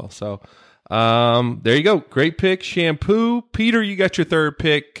movie as well. So, there you go. Great pick, Shampoo. Peter, you got your third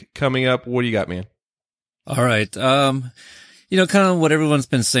pick coming up. What do you got, man? All right. You know, kind of what everyone's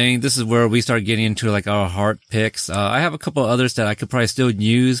been saying. This is where we start getting into, like, our heart picks. I have a couple others that I could probably still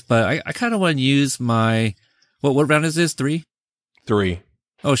use, but I kind of want to use my, what round is this? 3? 3.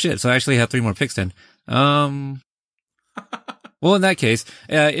 Oh shit. So I actually have 3 more picks then. Well, in that case,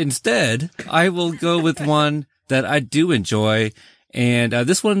 instead, I will go with one that I do enjoy. And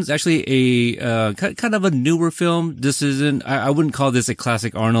this one's actually a kind of a newer film. This isn't, I wouldn't call this a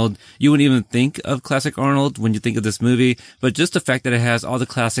classic Arnold. You wouldn't even think of classic Arnold when you think of this movie, but just the fact that it has all the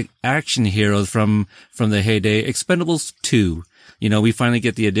classic action heroes from the heyday. Expendables 2. You know, we finally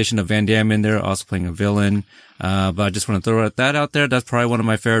get the addition of Van Damme in there, also playing a villain. But I just want to throw that out there. That's probably one of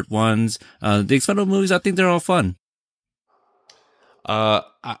my favorite ones. The Expendables movies, I think they're all fun.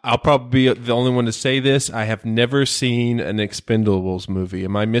 I'll probably be the only one to say this. I have never seen an Expendables movie.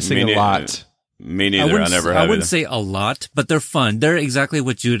 Am I missing a lot? Me neither. I wouldn't say a lot, but they're fun. They're exactly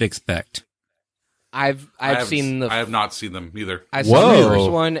what you'd expect. I have not seen them either. I saw the first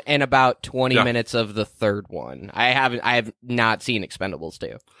one and about 20 minutes of the third one. I have not seen Expendables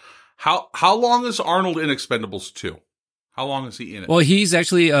 2. How long is Arnold in Expendables 2? How long is he in it? Well, he's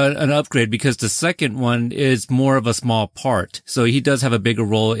actually an upgrade because the second one is more of a small part. So he does have a bigger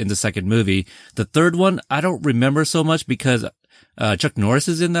role in the second movie. The third one, I don't remember so much because Chuck Norris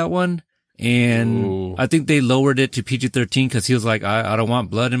is in that one. And I think they lowered it to PG-13 because he was like, I don't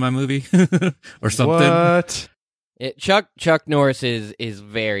want blood in my movie or something. What? Chuck Norris is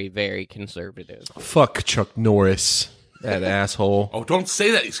very, very conservative. Fuck Chuck Norris, that asshole. Oh, don't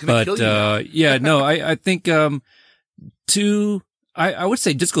say that. He's going to kill you now. Yeah, no, I think 2, I would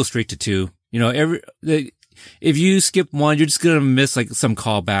say just go straight to 2. You know, if you skip 1, you're just going to miss like some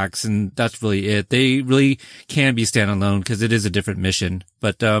callbacks, and that's really it. They really can be standalone because it is a different mission.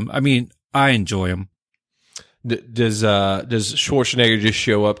 But, I mean, I enjoy them. Does Schwarzenegger just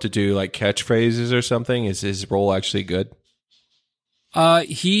show up to do like catchphrases or something? Is his role actually good?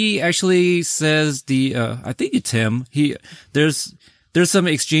 He actually says I think it's him. There's some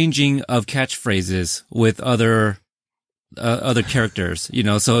exchanging of catchphrases with other characters, you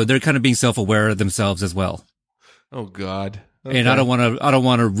know, so they're kind of being self-aware themselves as well. Oh God. Okay. And I don't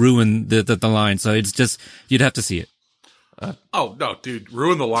want to ruin the line. So it's just, you'd have to see it. Oh no, dude,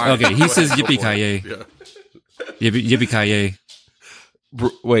 ruin the line. Okay. He says yippee-ki-yay. Yeah. Yippee-ki-yay.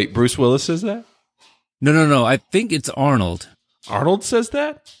 Wait, Bruce Willis says that? No. I think it's Arnold. Arnold says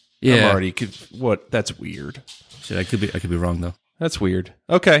that? Yeah. What? That's weird. Shit, I could be wrong though. That's weird.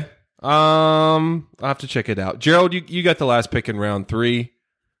 Okay. I'll have to check it out. Gerald, you got the last pick in round 3.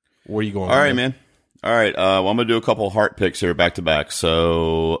 Where are you going? All right, man. All right. Well, I'm going to do a couple heart picks here back to back.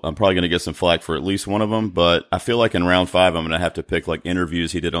 So I'm probably going to get some flack for at least one of them, but I feel like in round 5, I'm going to have to pick like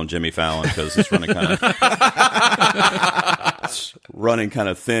interviews he did on Jimmy Fallon because it's running kind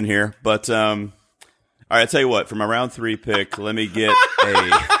of thin here. But, all right, I'll tell you what, for my round 3 pick, let me get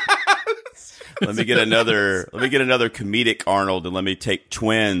another comedic Arnold, and let me take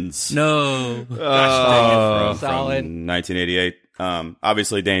Twins. No. From 1988.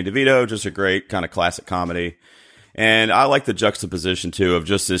 Obviously Danny DeVito, just a great kind of classic comedy. And I like the juxtaposition too of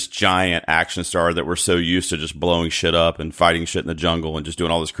just this giant action star that we're so used to just blowing shit up and fighting shit in the jungle and just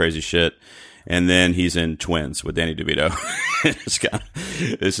doing all this crazy shit. And then he's in Twins with Danny DeVito.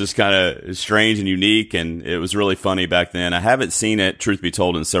 It's just kind of strange and unique, and it was really funny back then. I haven't seen it, truth be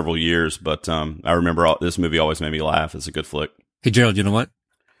told, in several years, but I remember this movie always made me laugh. It's a good flick. Hey, Gerald, you know what?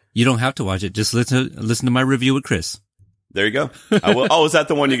 You don't have to watch it. Just listen to my review with Chris. There you go. I will. Oh, is that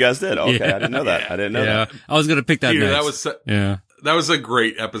the one you guys did? Okay, yeah. I didn't know that. I didn't know that. I was going to pick that Peter, next. That was a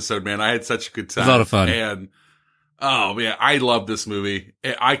great episode, man. I had such a good time. It was a lot of fun. And oh man, I love this movie.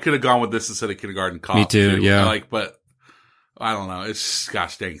 I could have gone with this instead of Kindergarten Cop. Me too. Yeah. But I don't know. It's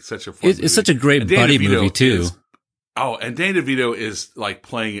gosh dang, such a fun movie. It's such a great buddy movie too. And Danny DeVito is like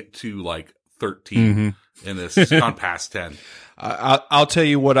playing it to like 13 in this. It's gone past 10. I'll tell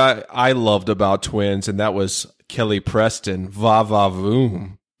you what I loved about Twins, and that was Kelly Preston, Va Va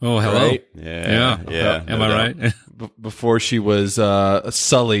Voom. Oh, hello. Right? Yeah. Am I right? Before she was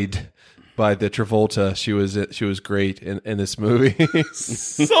sullied by the Travolta, she was great in this movie.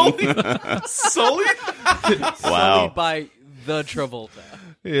 Sullied? Wow. Sullied by the Travolta.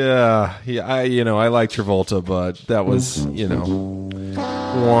 Yeah. I like Travolta, but that was, only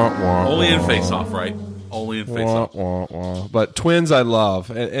in Face Off, right? Only in Face Off. But Twins I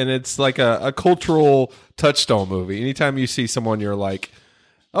love, and it's like a cultural touchstone movie. Anytime you see someone, you're like,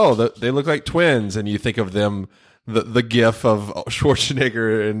 oh, they look like twins, and you think of them, the gif of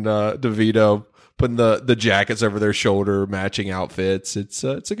Schwarzenegger and DeVito putting the jackets over their shoulder, matching outfits. It's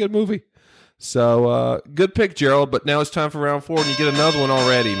a good movie. So good pick, Gerald. But now it's time for round 4, and you get another one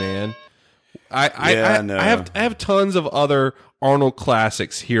already, man. I have tons of other Arnold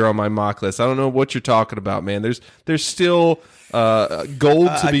classics here on my mock list. I don't know what you're talking about, man. There's still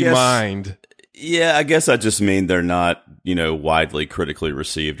gold to be mined. Yeah, I guess I just mean they're not, widely critically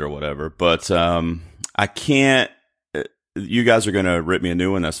received or whatever. But I can't. You guys are going to rip me a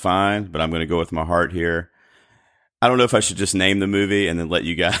new one. That's fine. But I'm going to go with my heart here. I don't know if I should just name the movie and then let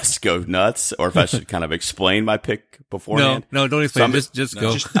you guys go nuts, or if I should kind of explain my pick beforehand. No, don't explain. Just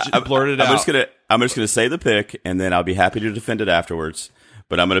go. Just blurt it out. I'm just gonna say the pick, and then I'll be happy to defend it afterwards.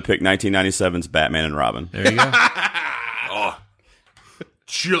 But I'm gonna pick 1997's Batman and Robin. There you go.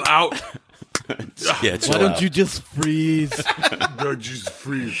 Chill out. Yeah, Why don't you just freeze? Just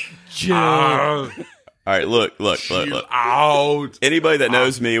freeze. Chill. All right, look. Out. Anybody that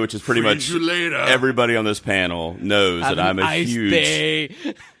knows me, which is pretty much later. Everybody on this panel, knows that I'm a huge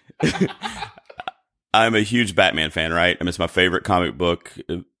I'm a huge Batman fan, right? I mean, it's my favorite comic book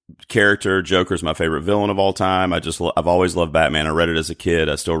character. Joker's my favorite villain of all time. I've always loved Batman. I read it as a kid.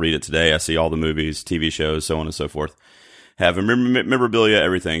 I still read it today. I see all the movies, TV shows, so on and so forth. having memorabilia,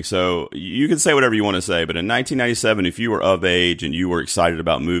 everything. So you can say whatever you want to say, but in 1997, if you were of age and you were excited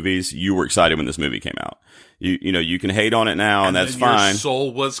about movies, you were excited when this movie came out. You know, you can hate on it now, and that's fine. Your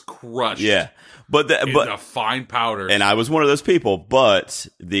soul was crushed. Yeah. But a fine powder. And I was one of those people, but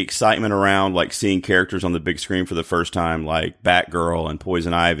the excitement around like seeing characters on the big screen for the first time, like Batgirl and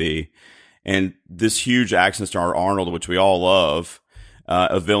Poison Ivy, and this huge action star Arnold, which we all love,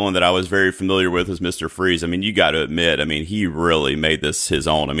 a villain that I was very familiar with is Mr. Freeze. I mean, you got to admit, I mean, he really made this his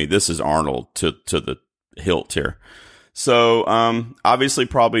own. I mean, this is Arnold to the hilt here. So, obviously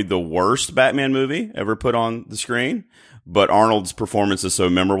probably the worst Batman movie ever put on the screen, but Arnold's performance is so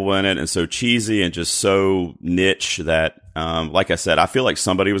memorable in it and so cheesy and just so niche that, like I said, I feel like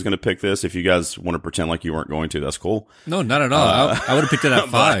somebody was going to pick this. If you guys want to pretend like you weren't going to, that's cool. No, not at all. I would have picked it at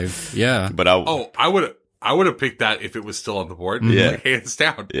 5. Yeah. But I would have picked that if it was still on the board. Yeah. Like, hands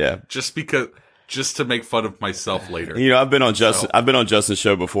down. Yeah. Just to make fun of myself later. You know, I've been on Justin's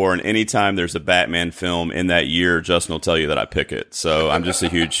show before, and anytime there's a Batman film in that year, Justin will tell you that I pick it. So I'm just a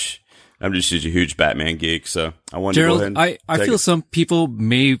huge Batman geek. So I wanted Gerald, to go ahead. I feel some people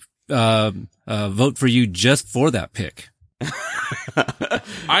may vote for you just for that pick.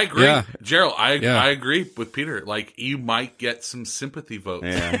 I agree, Yeah. Gerald. I agree with Peter. Like, you might get some sympathy votes.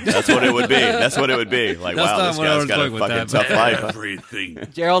 Yeah, that's what it would be. That's what it would be. Like, That's wow, not this what I guy's was got a going with fucking that, tough but- life. Everything.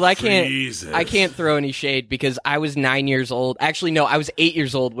 Gerald, I Jesus. can't throw any shade because I was 9 years old. Actually, no, I was 8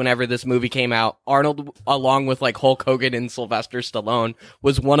 years old whenever this movie came out. Arnold, along with like Hulk Hogan and Sylvester Stallone,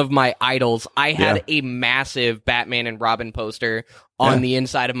 was one of my idols. I had a massive Batman and Robin poster on the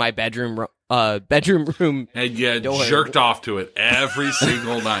inside of my bedroom room. And you door. jerked off to it every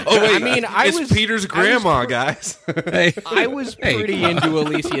single night. Oh wait, I mean, it's Peter's grandma, guys. I was pretty into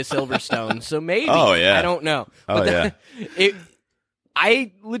Alicia Silverstone, so maybe. Oh, yeah. I don't know. Oh, But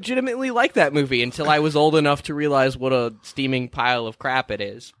I legitimately liked that movie until I was old enough to realize what a steaming pile of crap it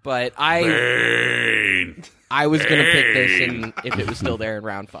is. But I was going to pick this if it was still there in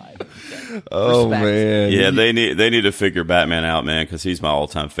round 5. So, Oh respect. man, Yeah, they need to figure Batman out, man, because he's my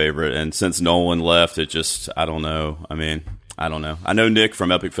all-time favorite. And since Nolan left, it just, I don't know. I mean, I don't know. I know Nick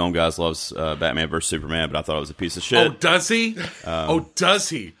from Epic Film Guys loves Batman vs Superman, but I thought it was a piece of shit. Oh, does he? Does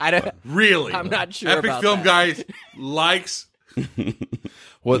he? I don't. Really? I'm not sure Epic about Film that. Guy likes.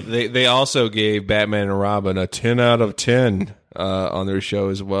 Well, they also gave Batman and Robin a 10 out of 10 on their show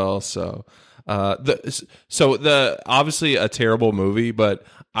as well. So, obviously a terrible movie, but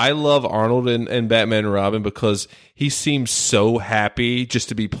I love Arnold and Batman and Robin because he seems so happy just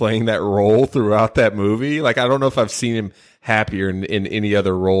to be playing that role throughout that movie. Like, I don't know if I've seen him happier in any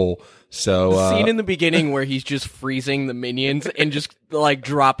other role. So The scene in the beginning where he's just freezing the minions and just like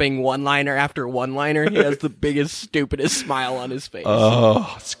dropping one-liner after one-liner, he has the biggest, stupidest smile on his face.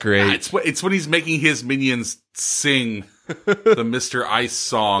 oh, it's great. It's when he's making his minions sing the Mr. Ice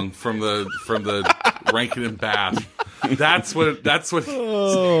song from the Rankin and Bass. That's when he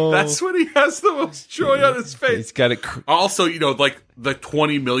has the most joy on his face. He's got it. Also, you know, like the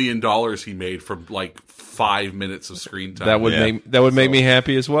 $20 million he made from like 5 minutes of screen time. That would make me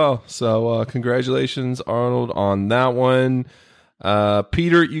happy as well. So congratulations, Arnold, on that one.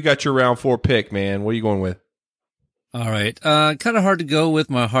 Peter, you got your round 4 pick, man. What are you going with? All right. Kind of hard to go with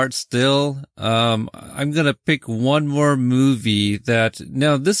my heart still. I'm going to pick one more movie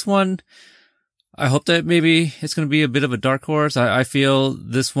now this one, I hope that maybe it's going to be a bit of a dark horse. I feel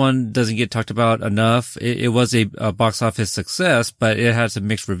this one doesn't get talked about enough. It was a box office success, but it had some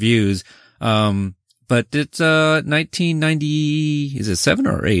mixed reviews. But it's 1990, is it 7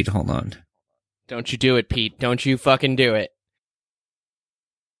 or 8? Hold on. Don't you do it, Pete. Don't you fucking do it.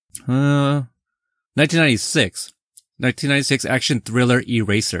 1996. 1996 action thriller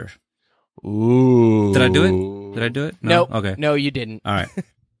Eraser. Ooh. Did I do it? No. Nope. Okay. No, you didn't. All right.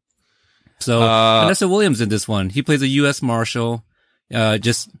 So, Vanessa Williams in this one. He plays a U.S. Marshal.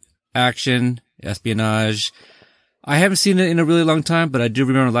 Just action, espionage. I haven't seen it in a really long time, but I do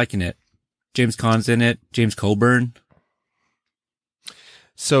remember liking it. James Caan's in it. James Coburn.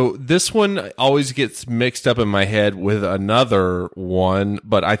 So this one always gets mixed up in my head with another one,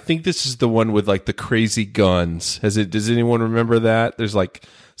 but I think this is the one with like the crazy guns. Does anyone remember that? There's like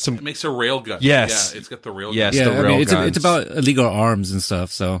some. It makes a railgun. Yes. Yeah, it's got the railgun. Yes, Yeah, the railguns. it's about illegal arms and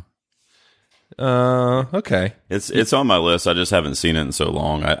stuff, so. Okay. It's on my list. I just haven't seen it in so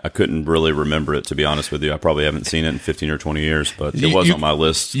long. I couldn't really remember it, to be honest with you. I probably haven't seen it in 15 or 20 years, but it was on my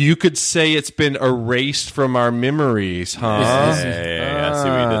list. You could say it's been erased from our memories, huh? Yeah, I see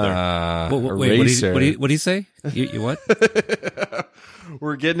what you did there. Wait, what did he say? You what?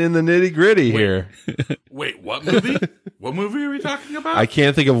 We're getting in the nitty gritty here. Wait, what movie? What movie are we talking about? I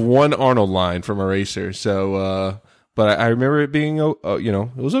can't think of one Arnold line from Eraser, so but I remember it being, it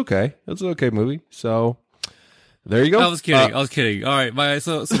was okay. It was an okay movie. So there you go. I was kidding. All right,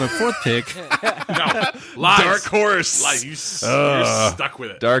 so my fourth pick. No, lies. Dark horse. Lies. You're stuck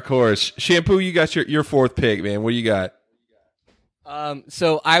with it. Dark horse. Shampoo, you got your fourth pick, man. What do you got?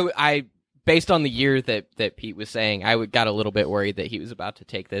 So I based on the year that Pete was saying, I got a little bit worried that he was about to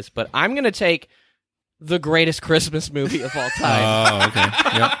take this, but I'm going to take the greatest Christmas movie of all time. Oh, okay.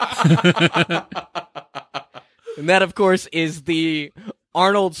 Yep. And that, of course, is the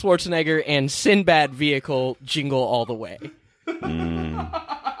Arnold Schwarzenegger and Sinbad vehicle, Jingle All the Way.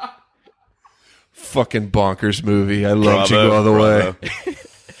 Fucking bonkers movie. I love Jingle All the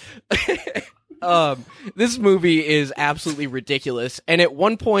Way. This movie is absolutely ridiculous. And at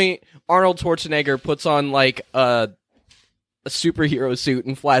one point, Arnold Schwarzenegger puts on like a superhero suit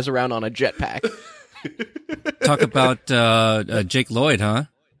and flies around on a jetpack. Talk about Jake Lloyd, huh?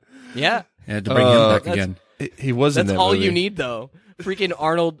 Yeah. Had to bring him back again. He was in that That's all movie. you need, though. Freaking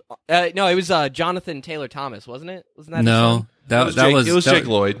Arnold. No, it was Jonathan Taylor Thomas, wasn't it? Wasn't that? No, that was Jake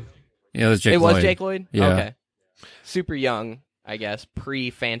Lloyd. Yeah, it was Jake Lloyd. It was Jake Lloyd? Yeah. Okay. Super young, I guess.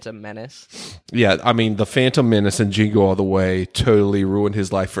 Pre-Phantom Menace. Yeah, I mean, the Phantom Menace and Jingle All the Way totally ruined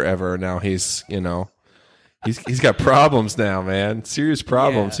his life forever. Now he's got problems now, man. Serious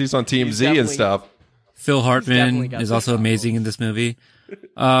problems. Yeah. He's on TMZ and stuff. Phil Hartman is also amazing in this movie.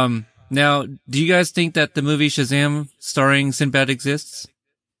 Now, do you guys think that the movie Shazam starring Sinbad exists?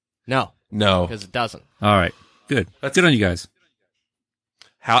 No. Because it doesn't. All right. Good. Good on you guys.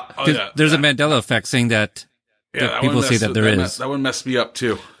 There's a Mandela effect saying that people say that there is. That one messed me up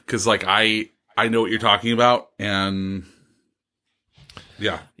too, because like I know what you're talking about, and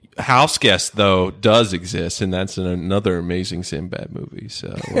yeah. House Guest, though, does exist, and that's another amazing Sinbad movie.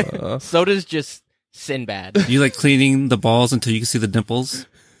 So, so does just Sinbad. You like cleaning the balls until you can see the dimples?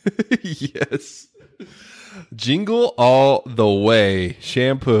 Yes. Jingle All the Way.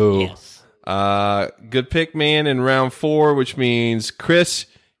 Shampoo. Yes. Good pick, man, in round 4, which means, Chris,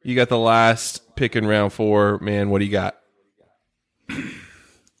 you got the last pick in round 4. Man, what do you got?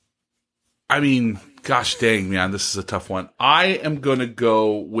 I mean, gosh dang, man, this is a tough one. I'm going to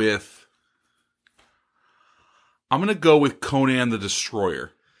go with Conan the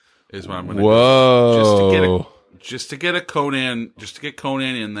Destroyer. Is what I'm going to Whoa. Just to get Conan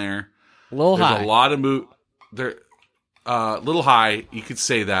in there. A little high. There's a lot of little high, you could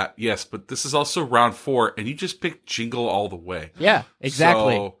say that, yes, but this is also round 4, and you just picked Jingle All the Way. Yeah,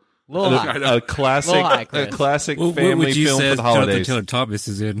 exactly. So, A classic family film for the holidays. Jonathan Taylor Thomas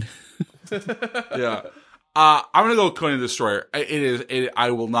is in. Yeah. I'm going to go with Conan the Destroyer. I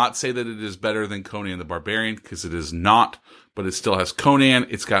will not say that it is better than Conan the Barbarian, because it is not, but it still has Conan.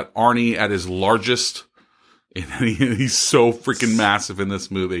 It's got Arnie at his largest. And he's so freaking massive in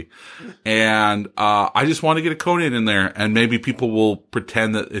this movie. And I just want to get a Conan in there, and maybe people will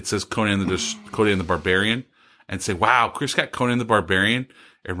pretend that it says Conan the Barbarian and say, wow, Chris got Conan the Barbarian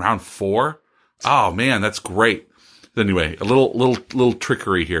in round 4. Oh man, that's great. Anyway, a little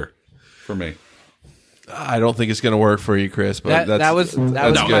trickery here for me. I don't think it's going to work for you, Chris, but that was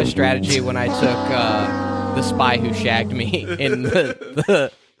my strategy when I took The Spy Who Shagged Me in the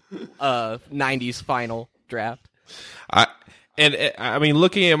 90s final draft. I mean,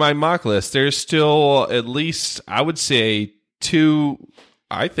 looking at my mock list, there's still at least, I would say, 2,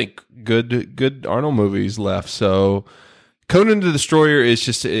 I think, good Arnold movies left. So Conan the Destroyer is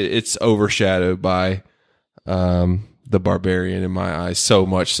just, it's overshadowed by the Barbarian in my eyes, so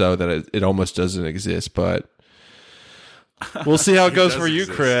much so that it almost doesn't exist. But we'll see how it goes for you,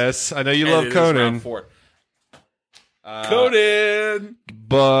 Chris. I know you love Conan. Conan!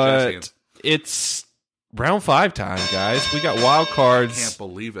 But it's round 5 time, guys. We got wild cards. I can't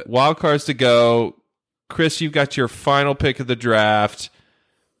believe it. Wild cards to go. Chris, you've got your final pick of the draft.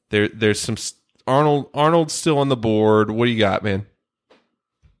 There's some Arnold's still on the board. What do you got, man?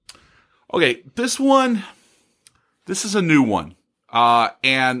 Okay, this is a new one.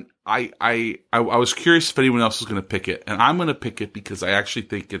 And I was curious if anyone else was going to pick it, and I'm going to pick it because I actually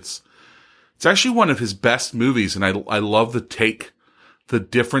think it's actually one of his best movies, and I love the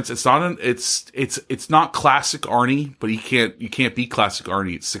difference. It's not classic Arnie, but you can't be classic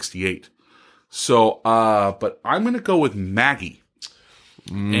Arnie at 68. So, but I'm going to go with Maggie.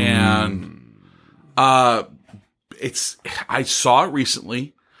 And, I saw it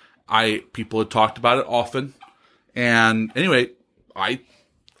recently. People had talked about it often. And anyway, I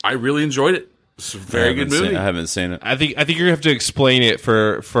really enjoyed it. It's a very good movie. I haven't seen it. I think you're gonna have to explain it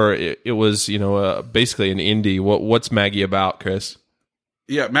for it was basically an indie. What's Maggie about, Chris?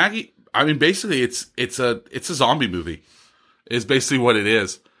 Yeah, Maggie. I mean, basically, it's a zombie movie. Is basically what it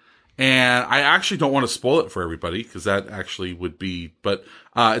is, And I actually don't want to spoil it for everybody because that actually would be, but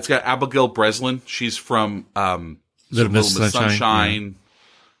it's got Abigail Breslin. She's from Little Miss Sunshine.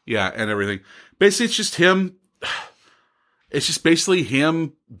 Yeah, and everything. Basically, it's just him. It's just basically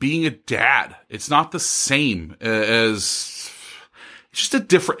him being a dad. It's not the same as. It's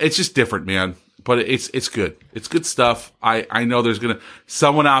just different, man. But it's good. It's good stuff. I know there's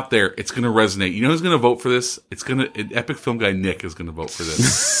someone out there. It's gonna resonate. You know who's gonna vote for this? Epic Film Guy Nick is gonna vote for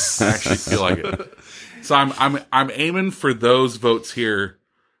this. I actually feel like it. So I'm aiming for those votes here.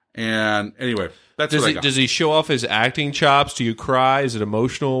 And anyway, that's what I got. Does he show off his acting chops? Do you cry? Is it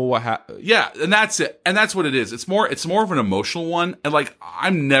emotional? Yeah, and that's it. And that's what it is. It's more of an emotional one. And like,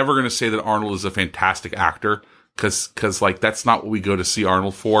 I'm never gonna say that Arnold is a fantastic actor because like that's not what we go to see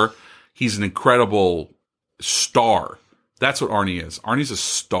Arnold for. He's an incredible star. That's what Arnie is. Arnie's a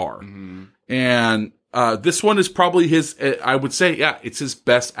star. Mm-hmm. And this one is probably his, I would say, yeah, it's his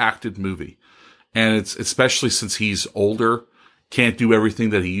best acted movie. And it's especially since he's older, can't do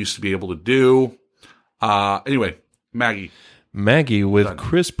everything that he used to be able to do. Anyway, Maggie with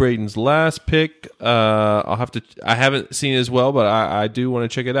Chris Brayton's last pick. I haven't seen it as well, but I do want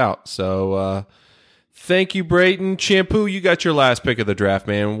to check it out. So, thank you, Brayton. Shampoo, you got your last pick of the draft,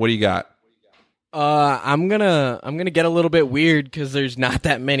 man. What do you got? I'm gonna get a little bit weird because there's not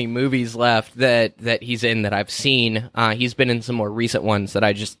that many movies left that he's in that I've seen. He's been in some more recent ones that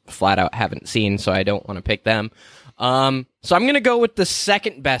I just flat out haven't seen, so I don't want to pick them. So I'm gonna go with the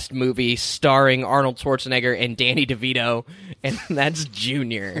second best movie starring Arnold Schwarzenegger and Danny DeVito, and that's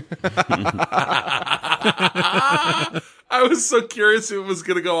Junior. I was so curious if it was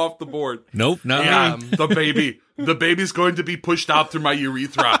going to go off the board. Nope, not the baby's going to be pushed out through my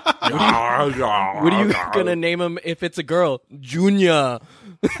urethra. What are you going to name him if it's a girl? Junior.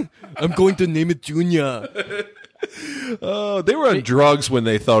 I'm going to name it Junior. Oh, they were on drugs when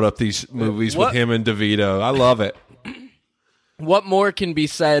they thought up these movies with him and DeVito. I love it. What more can be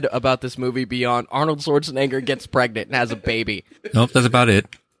said about this movie beyond Arnold Schwarzenegger gets pregnant and has a baby? Nope, that's about it.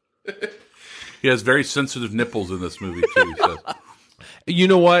 He has very sensitive nipples in this movie too. So. You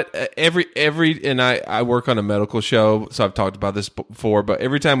know what? And I work on a medical show, so I've talked about this before. But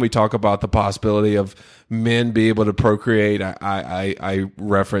every time we talk about the possibility of men be able to procreate, I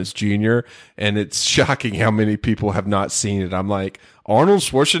reference Junior, and it's shocking how many people have not seen it. I'm like, Arnold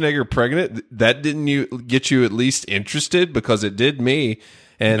Schwarzenegger pregnant? That didn't get you at least interested? Because it did me.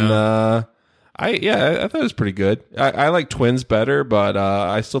 And I thought it was pretty good. I like Twins better, but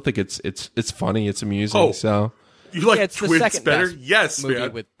I still think it's funny. It's amusing. Oh. So. You like Twins better? Yes,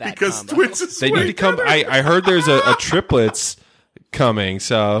 man. With that because combo. Twins is they need to come. I heard there's a triplets coming,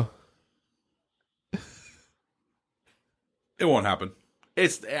 so it won't happen.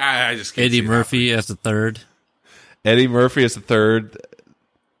 I just can't Eddie Murphy as the third. Eddie Murphy as the third.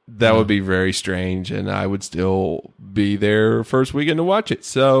 That would be very strange, and I would still be there first weekend to watch it.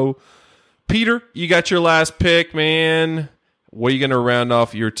 So, Peter, you got your last pick, man. What are you going to round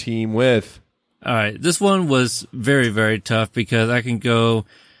off your team with? All right, this one was very, very tough because I can go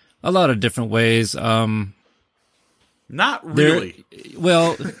a lot of different ways. Not really.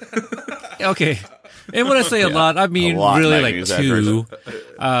 Well, okay. And when I say a lot, I mean really like two.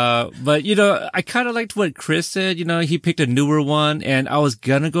 But, I kind of liked what Chris said. He picked a newer one, and I was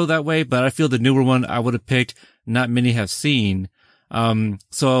going to go that way, but I feel the newer one I would have picked not many have seen.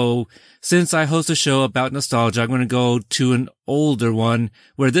 So since I host a show about nostalgia, I'm going to go to an older one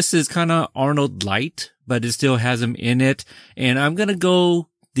where this is kind of Arnold light, but it still has him in it. And I'm going to go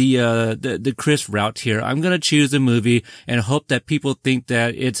the Chris route here. I'm going to choose a movie and hope that people think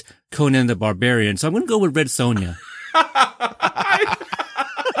that it's Conan the Barbarian. So I'm going to go with Red Sonja.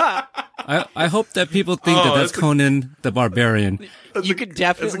 I hope that people think that's Conan the Barbarian. You could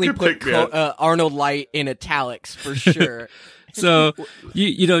definitely put Arnold Light in italics for sure. So,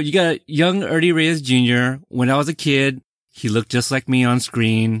 you got young Ernie Reyes Jr. When I was a kid, he looked just like me on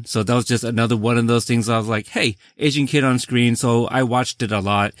screen. So that was just another one of those things. I was like, hey, Asian kid on screen. So I watched it a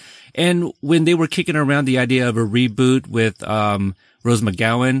lot. And when they were kicking around the idea of a reboot with, Rose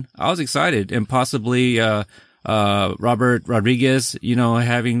McGowan, I was excited, and possibly, Robert Rodriguez,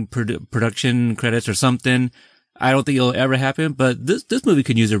 having production credits or something. I don't think it'll ever happen, but this movie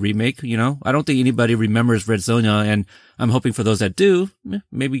could use a remake, I don't think anybody remembers Red Sonja, and I'm hoping for those that do,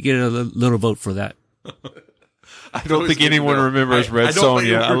 maybe get a little vote for that. I don't think anyone remembers Red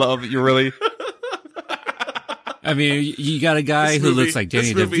Sonja. I love it. You really... I mean, you got a guy who looks like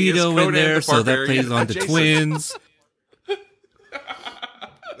Danny DeVito in there, so that plays on the Twins.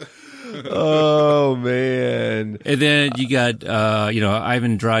 Oh man. And then you got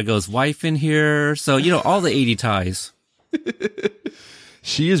Ivan Drago's wife in here. So, all the 80 ties.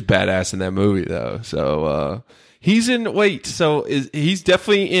 she is badass in that movie though. So he's in. Wait, so he's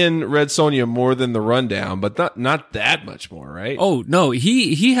definitely in Red Sonja more than the Rundown, but not that much more, right? Oh no,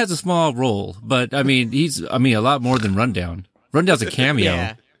 he has a small role, but I mean he's a lot more than Rundown. Rundown's a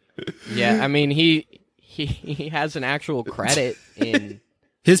cameo. Yeah. I mean he has an actual credit in.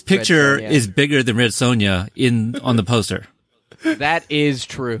 His picture is bigger than Red Sonja on the poster. That is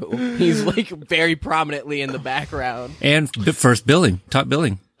true. He's like very prominently in the background. And top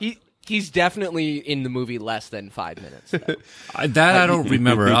billing. He's definitely in the movie less than 5 minutes. That I don't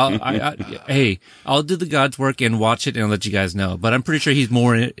remember. I'll do the God's work and watch it and let you guys know. But I'm pretty sure he's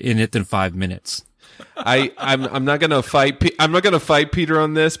more in it than 5 minutes. I'm not gonna fight. I'm not gonna fight Peter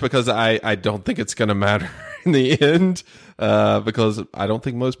on this because I don't think it's gonna matter in the end. Because I don't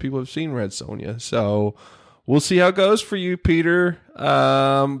think most people have seen Red Sonja. So we'll see how it goes for you, Peter.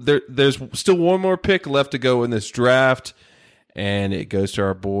 There's still one more pick left to go in this draft, and it goes to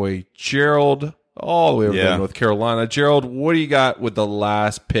our boy Gerald, all the way over in North Carolina. Gerald, what do you got with the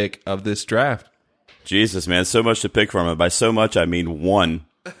last pick of this draft? Jesus, man, so much to pick from. And by so much, I mean one.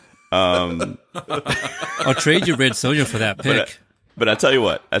 I'll trade you Red Sonja for that pick. But I tell you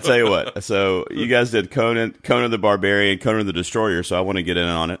what. So you guys did Conan the Barbarian, Conan the Destroyer, so I want to get in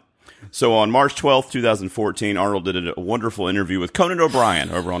on it. So on March 12th, 2014, Arnold did a wonderful interview with Conan O'Brien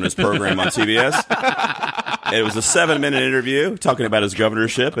over on his program on CBS. It was a 7-minute interview talking about his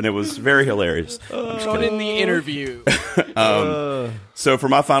governorship, and it was very hilarious. Conan the interview. So for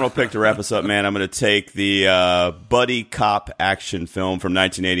my final pick to wrap us up, man, I'm going to take the buddy cop action film from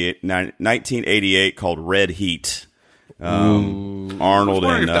 1988 called Red Heat. Arnold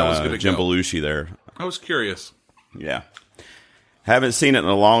and Jim Belushi there. I was curious. Yeah. Haven't seen it in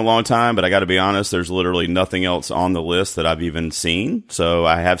a long, long time, but I got to be honest, there's literally nothing else on the list that I've even seen. So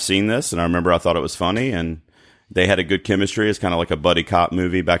I have seen this, and I remember I thought it was funny, and they had a good chemistry. It's kind of like a buddy cop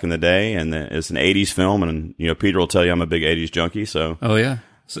movie back in the day, and it's an 80s film, and Peter will tell you I'm a big 80s junkie, so... Oh, yeah.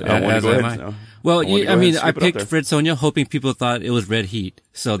 So, as am I. Well, I picked Red Sonja hoping people thought it was Red Heat,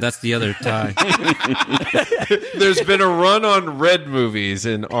 so that's the other tie. There's been a run on Red movies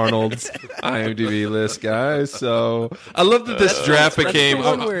in Arnold's IMDb list, guys. So I love that this draft became.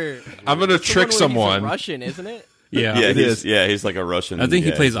 I'm going to trick someone. He's Russian, isn't it? Yeah, it is. Yeah, he's like a Russian. I think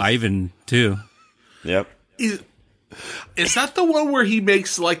he plays Ivan too. Yep. Is that the one where he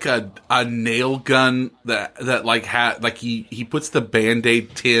makes like a nail gun that like he puts the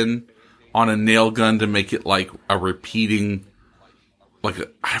Band-Aid tin on a nail gun to make it like a repeating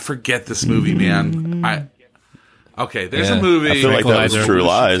I forget this movie, man. There's a movie. I feel like that was True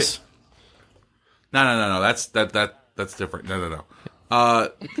Lies. No. That's different. No.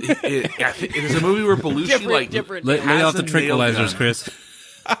 It is a movie where Belushi different. Lay off the tranquilizers, Chris.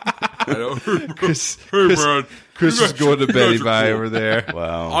 I don't remember. Chris is going to Betty Bye over there.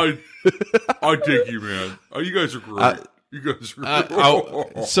 Wow. I dig you, man. You guys are great.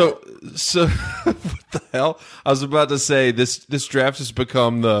 So what the hell? I was about to say this draft has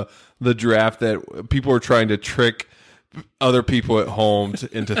become the draft that people are trying to trick other people at home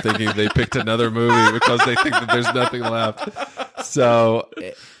into thinking they picked another movie because they think that there's nothing left. So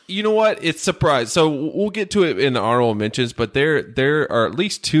you know what? It's surprised. So we'll get to it in the honorable mentions, but there are at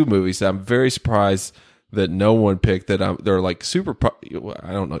least two movies that I'm very surprised that no one picked that they're like super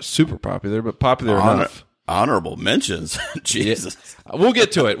popular, but popular enough. Honorable mentions. Jesus. Yeah. We'll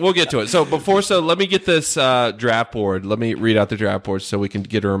get to it. So let me get this draft board. Let me read out the draft board so we can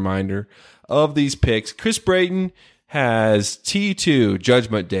get a reminder of these picks. Chris Brayton has T2,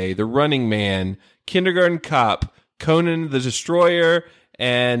 Judgment Day, The Running Man, Kindergarten Cop, Conan the Destroyer,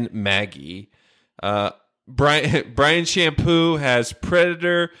 and Maggie. Brian Shampoo has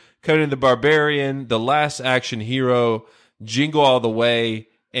Predator, Conan the Barbarian, The Last Action Hero, Jingle All the Way,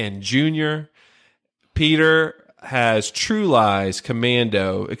 and Junior. Peter has True Lies,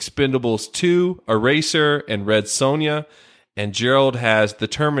 Commando, Expendables 2, Eraser, and Red Sonja. And Gerald has The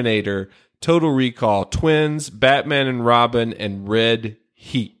Terminator, Total Recall, Twins, Batman and Robin, and Red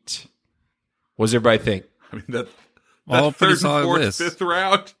Heat. What does everybody think? I mean, that all third, fourth, fifth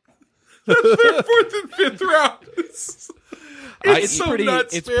round. The third, fourth, and fifth round. It's so pretty.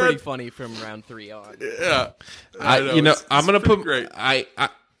 Nuts, it's man. pretty funny from round 3 on. Yeah, I'm gonna put. Great.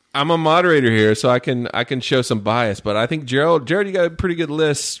 I'm a moderator here, so I can show some bias, but I think Gerald, you got a pretty good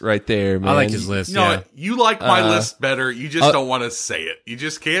list right there, man. I like his list. No, yeah. You like my list better. You just don't want to say it. You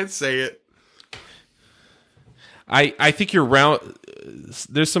just can't say it. I think your round.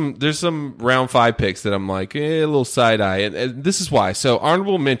 There's some round 5 picks that I'm like a little side eye, and this is why. So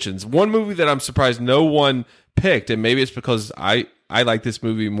honorable mentions. One movie that I'm surprised no one picked, and maybe it's because I like this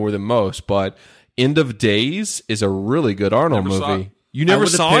movie more than most, but End of Days is a really good Arnold movie. You never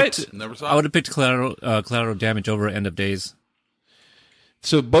saw it? Never saw I would have picked Collateral Damage over End of Days.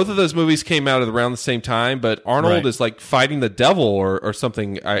 So both of those movies came out at around the same time, but Arnold is like fighting the devil or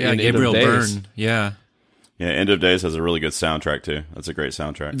something. In Gabriel End of Days. Byrne. Yeah. Yeah, End of Days has a really good soundtrack too. That's a great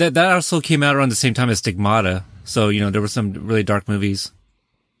soundtrack. That also came out around the same time as Stigmata. So, you know, there were some really dark movies.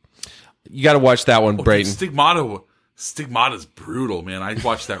 You got to watch that one, Brayton. Stigmata's brutal, man. I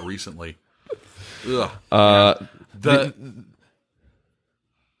watched that recently. Ugh.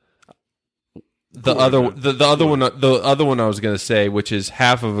 The other one I was going to say, which is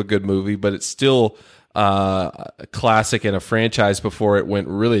half of a good movie, but it's still a classic in a franchise before it went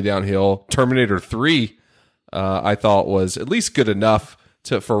really downhill. Terminator 3, I thought was at least good enough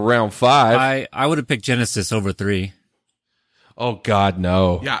for round 5. I would have picked Genesis over 3. Oh God,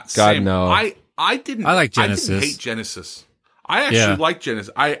 no! Yeah, God, same. no. I like Genesis. I didn't hate Genesis. I actually liked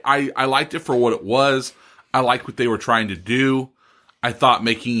Genesis. I liked it for what it was. I liked what they were trying to do. I thought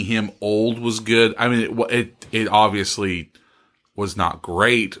making him old was good. I mean, it obviously was not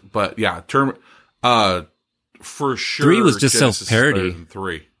great, but yeah, for sure. 3 was just Genesis self-parody.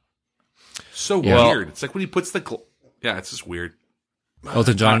 3. So weird. It's like when he puts it's just weird.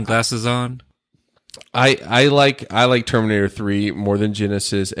 Elton John glasses on. I like Terminator 3 more than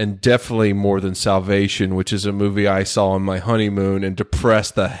Genesis, and definitely more than Salvation, which is a movie I saw on my honeymoon and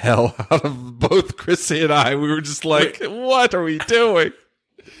depressed the hell out of both Chrissy and I. We were just like, what are we doing?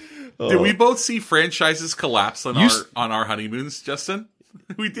 Did we both see franchises collapse on our honeymoons, Justin?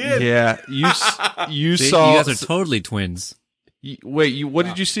 We did. Yeah, you saw. You guys are totally twins. Wait, what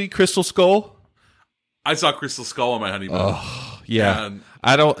did you see? Crystal Skull? I saw Crystal Skull on my honeymoon. Oh, yeah.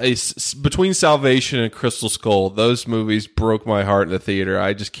 I don't. Between Salvation and Crystal Skull, those movies broke my heart in the theater.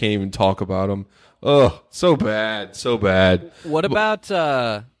 I just can't even talk about them. Oh, so bad, so bad. What about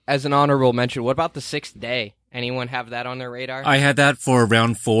as an honorable mention? What about The Sixth Day? Anyone have that on their radar? I had that for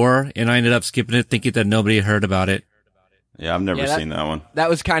round 4, and I ended up skipping it, thinking that nobody had heard about it. Yeah, I've never seen that one. That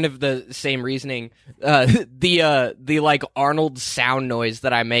was kind of the same reasoning. The like Arnold sound noise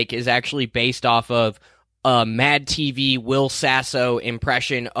that I make is actually based off of a Mad TV Will Sasso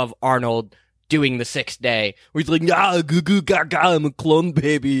impression of Arnold doing The Sixth Day, where he's like, goo goo gaga, I'm a clone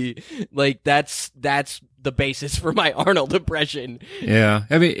baby. Like that's the basis for my Arnold impression. Yeah,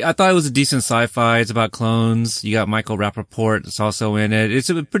 I mean, I thought it was a decent sci-fi. It's about clones. You got Michael Rappaport that's also in it. It's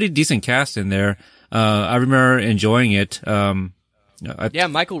a pretty decent cast in there. I remember enjoying it.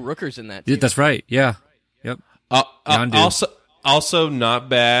 Michael Rooker's in that too. That's right. Yeah. Yep. Also not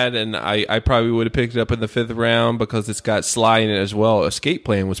bad, and I probably would have picked it up in the 5th round because it's got Sly in it as well. Escape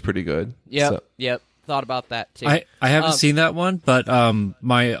Plan was pretty good. Yep. Thought about that too. I haven't seen that one, but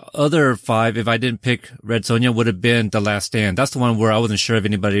my other 5, if I didn't pick Red Sonja, would have been The Last Stand. That's the one where I wasn't sure if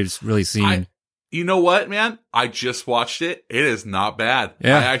anybody's really seen. You know what, man? I just watched it. It is not bad.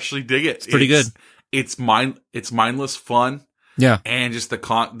 Yeah. I actually dig it. It's pretty good. It's mindless fun. Yeah. And just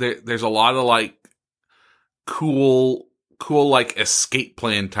there's a lot of like cool like escape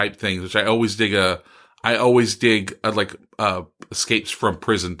plan type things, which I always dig escapes from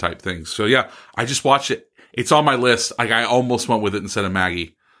prison type things. So yeah, I just watched it. It's on my list. Like I almost went with it instead of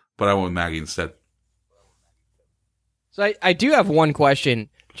Maggie, but I went with Maggie instead. So I do have one question,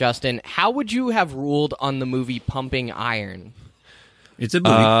 Justin. How would you have ruled on the movie Pumping Iron? It's a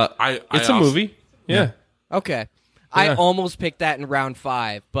movie. It's a movie. Yeah. Okay. I almost picked that in round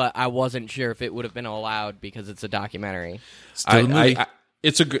 5, but I wasn't sure if it would have been allowed because it's a documentary.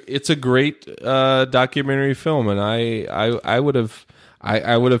 It's a great documentary film, and I would have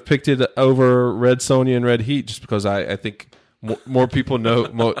picked it over Red Sonja and Red Heat just because I think more people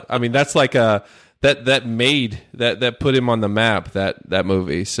know. I mean, that's like that put him on the map, that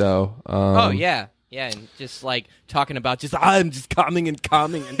movie. So Yeah, and just like talking about I'm just calming and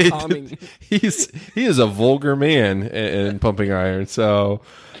calming and calming. He is a vulgar man in Pumping Iron. So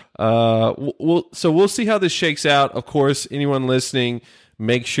we'll see how this shakes out. Of course, anyone listening,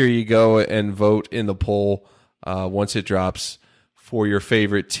 make sure you go and vote in the poll once it drops for your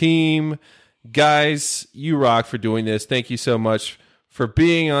favorite team. Guys, you rock for doing this. Thank you so much for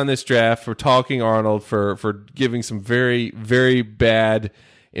being on this draft, for talking Arnold, for giving some very, very bad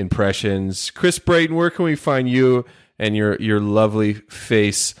impressions. Chris Brayton, where can we find you and your lovely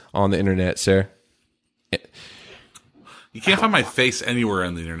face on the internet, sir? You can't find my face anywhere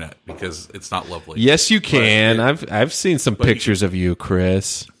on the internet because it's not lovely. Yes, you can. I've seen some pictures of you,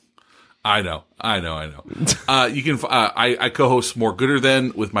 Chris. I know. You can. I co-host More Gooder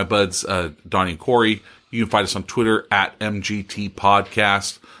Than with my buds Donnie and Corey. You can find us on Twitter at MGT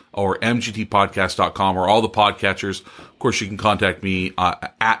Podcast or mgtpodcast.com or all the podcatchers. Of course, you can contact me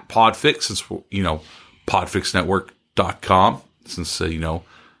at Podfix, since, podfixnetwork.com. since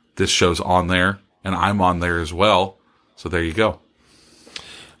this show's on there and I'm on there as well. So there you go.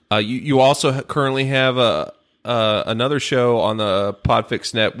 You also currently have another show on the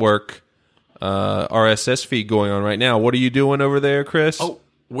Podfix Network RSS feed going on right now. What are you doing over there, Chris? Oh,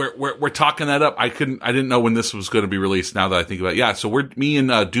 we're talking that up. I didn't know when this was going to be released. Now that I think about it, yeah. So me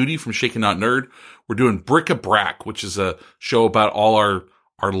and Duty from Shaken Not Nerd, we're doing Bric-a-Brac, which is a show about all our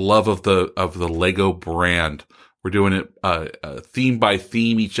love of the Lego brand. We're doing it theme by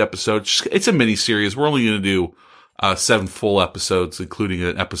theme each episode. It's a mini series. We're only going to do 7 full episodes, including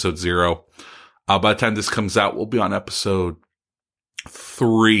an episode 0. By the time this comes out, we'll be on episode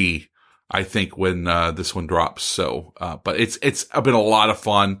 3. I think when this one drops. So, but it's been a lot of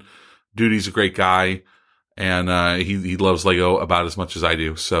fun. Duty's a great guy, and he loves Lego about as much as I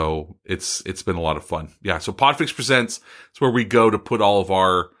do. So it's been a lot of fun. Yeah. So Podfix Presents is where we go to put all of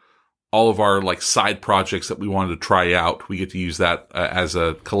our like side projects that we wanted to try out. We get to use that as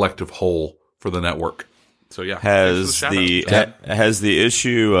a collective whole for the network. So yeah. Has the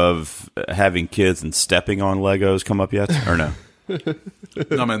issue of having kids and stepping on Legos come up yet, or no?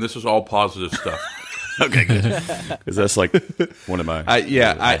 No, man, this is all positive stuff. Okay, good. Because that's like one of my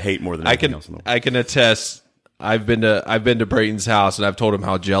I hate more than anything else in the world. I can attest. I've been to Brayton's house, and I've told him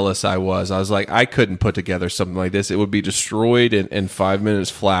how jealous I was. I was like, I couldn't put together something like this. It would be destroyed in 5 minutes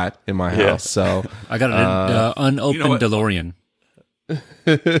flat in my house. So I got an unopened DeLorean.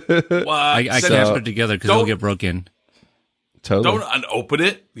 I can't put it together because it'll get broken. Totally. Don't unopen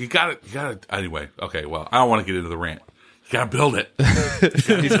it. You gotta. Anyway, okay. Well, I don't want to get into the rant. You gotta build it.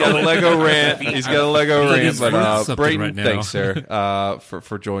 He's got a Lego rant. He's got a Lego rant. But Brayton, right now. thanks, sir,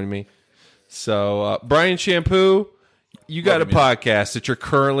 for joining me. So, Brian Shampoo, you got a podcast that you're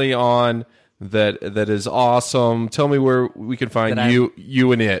currently on that is awesome. Tell me where we can find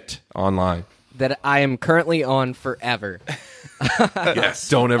you and it online. That I am currently on forever. Yes.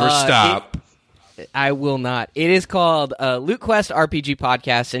 Don't ever stop. I will not. It is called Loot Quest RPG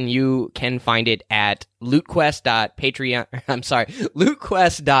Podcast, and you can find it at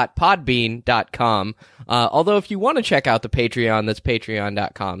lootquest.podbean.com. Although if you want to check out the Patreon, that's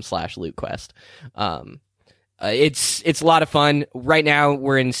patreon.com/lootquest. It's a lot of fun. Right now,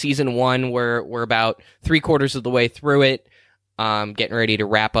 we're in season 1. We're about 3/4 of the way through it. Getting ready to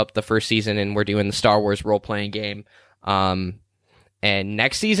wrap up the first season, and we're doing the Star Wars role-playing game. And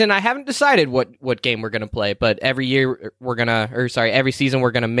next season, I haven't decided what game we're going to play, but every season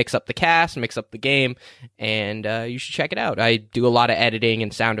we're going to mix up the cast, mix up the game, and you should check it out. I do a lot of editing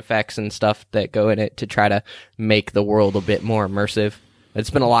and sound effects and stuff that go in it to try to make the world a bit more immersive.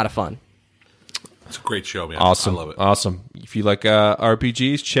 It's been a lot of fun. It's a great show, man. Awesome. I love it. Awesome. If you like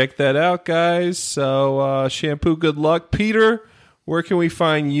RPGs, check that out, guys. So, Shampoo, good luck. Peter, where can we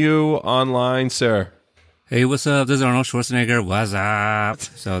find you online, sir? Hey, what's up? This is Arnold Schwarzenegger. What's up?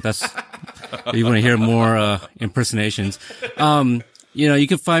 So that's, if you want to hear more, impersonations. You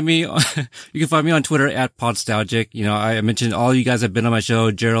can find me, on Twitter at Podstalgic. I mentioned all you guys have been on my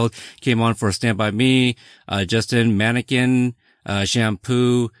show. Gerald came on for Stand By Me, Justin, Mannequin,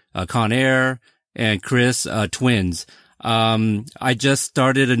 Shampoo, Con Air, and Chris, Twins. I just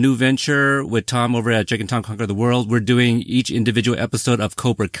started a new venture with Tom over at Jake and Tom Conquer the World. We're doing each individual episode of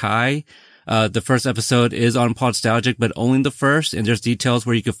Cobra Kai. The first episode is on Podstalgic, but only the first, and there's details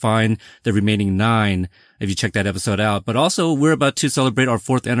where you can find the remaining 9 if you check that episode out. But also, we're about to celebrate our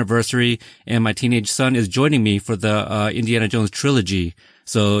 4th anniversary, and my teenage son is joining me for the Indiana Jones trilogy.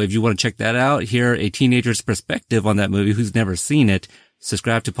 So if you want to check that out, hear a teenager's perspective on that movie who's never seen it,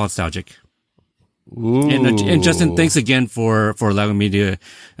 subscribe to Podstalgic. Ooh. And Justin, thanks again for allowing me to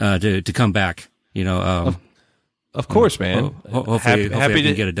come back. Of course, man. Hopefully I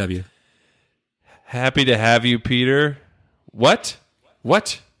can get a W. Happy to have you, Peter. What?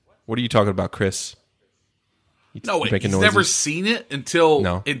 What are you talking about, Chris? No, wait, he's never seen it until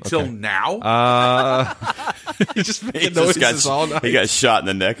now. He just made noises all night. He got shot in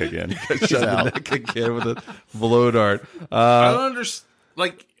the neck again. Shot in the neck again with a blow dart. I don't understand.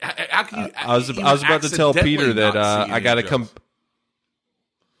 Like, how can you? I was about to tell Peter that I got to come.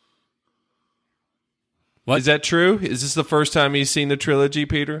 What? Is that true? Is this the first time he's seen the trilogy,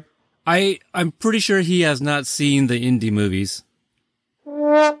 Peter? I'm pretty sure he has not seen the indie movies.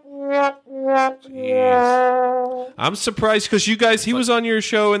 Jeez. I'm surprised because he was on your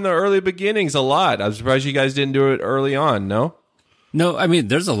show in the early beginnings a lot. I'm surprised you guys didn't do it early on. No, I mean,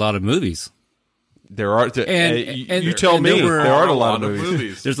 there's a lot of movies. There are, you tell me. There are a lot of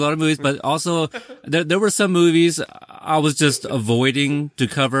movies. There's a lot of movies, but also there were some movies I was just avoiding to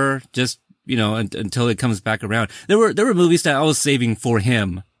cover, just until it comes back around. There were movies that I was saving for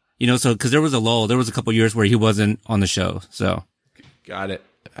him. So, cause there was a lull. There was a couple years where he wasn't on the show. So, Got it.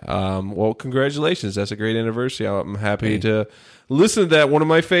 Well, congratulations. That's a great anniversary. I'm happy to listen to that. One of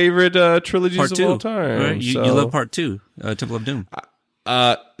my favorite trilogies Part 2. of all time. Right? You love Part 2, Temple of Doom.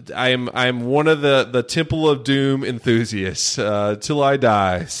 I'm one of the Temple of Doom enthusiasts till I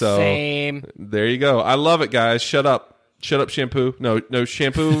die. So same. There you go. I love it, guys. Shut up, Shampoo. No,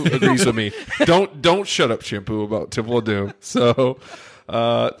 Shampoo agrees with me. Don't shut up, Shampoo, about Temple of Doom. So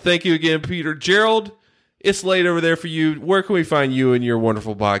thank you again, Peter. Gerald, it's late over there for you. Where can we find you and your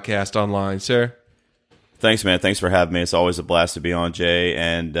wonderful podcast online, sir? Thanks, man. Thanks for having me. It's always a blast to be on, Jay.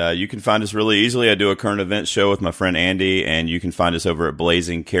 And you can find us really easily. I do a current events show with my friend Andy, and you can find us over at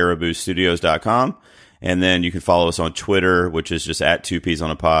blazingcariboustudios.com. And then you can follow us on Twitter, which is just at 2Ps on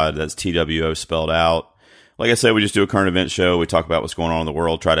a pod. That's TWO spelled out. Like I said, we just do a current events show. We talk about what's going on in the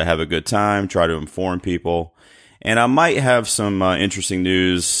world, try to have a good time, try to inform people. And I might have some interesting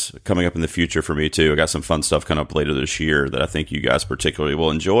news coming up in the future for me, too. I got some fun stuff coming up later this year that I think you guys particularly will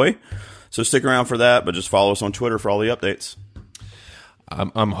enjoy. So stick around for that, but just follow us on Twitter for all the updates.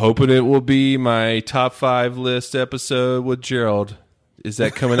 I'm hoping it will be my top 5 list episode with Gerald. Is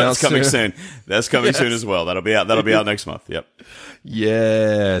that coming out soon? That's coming soon. That's coming soon as well. That'll be out next month. Yep.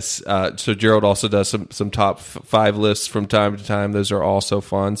 Yes. So Gerald also does some top 5 lists from time to time. Those are also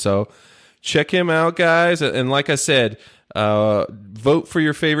fun. So check him out, guys. And like I said, vote for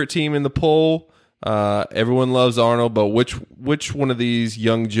your favorite team in the poll. Everyone loves Arnold, but which one of these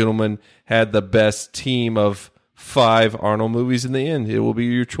young gentlemen had the best team of 5 Arnold movies in the end? It will be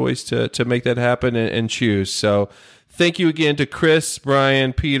your choice to make that happen and choose. So thank you again to Chris,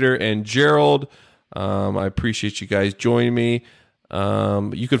 Brian, Peter, and Gerald. I appreciate you guys joining me.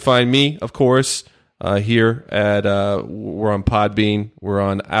 You can find me, of course, here at we're on Podbean, we're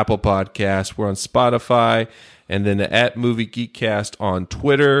on Apple Podcasts, we're on Spotify, and then at Movie Geekcast on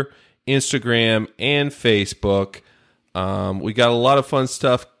Twitter, Instagram, and Facebook. We got a lot of fun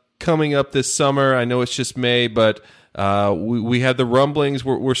stuff coming up this summer. I know it's just May, but we have the rumblings.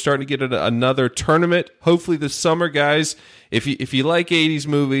 We're starting to get another tournament, hopefully this summer, guys. If you like 80s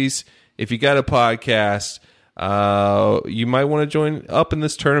movies, if you got a podcast, you might want to join up in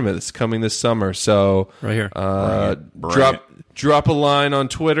this tournament that's coming this summer. So right here, drop a line on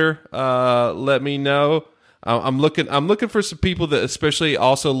Twitter. Let me know. I'm looking for some people that especially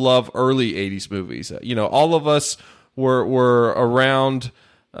also love early 80s movies. All of us were around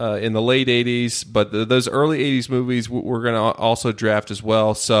in the late 80s, but those early 80s movies we're going to also draft as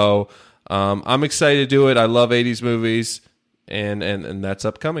well. So I'm excited to do it. I love 80s movies, and that's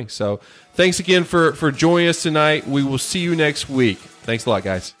upcoming. So thanks again for joining us tonight. We will see you next week. Thanks a lot,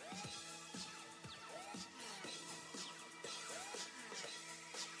 guys.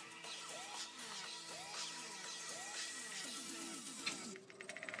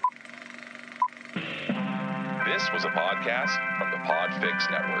 This was a podcast from the Podfix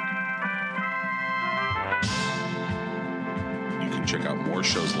Network. You can check out more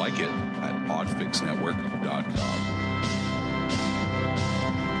shows like it at podfixnetwork.com.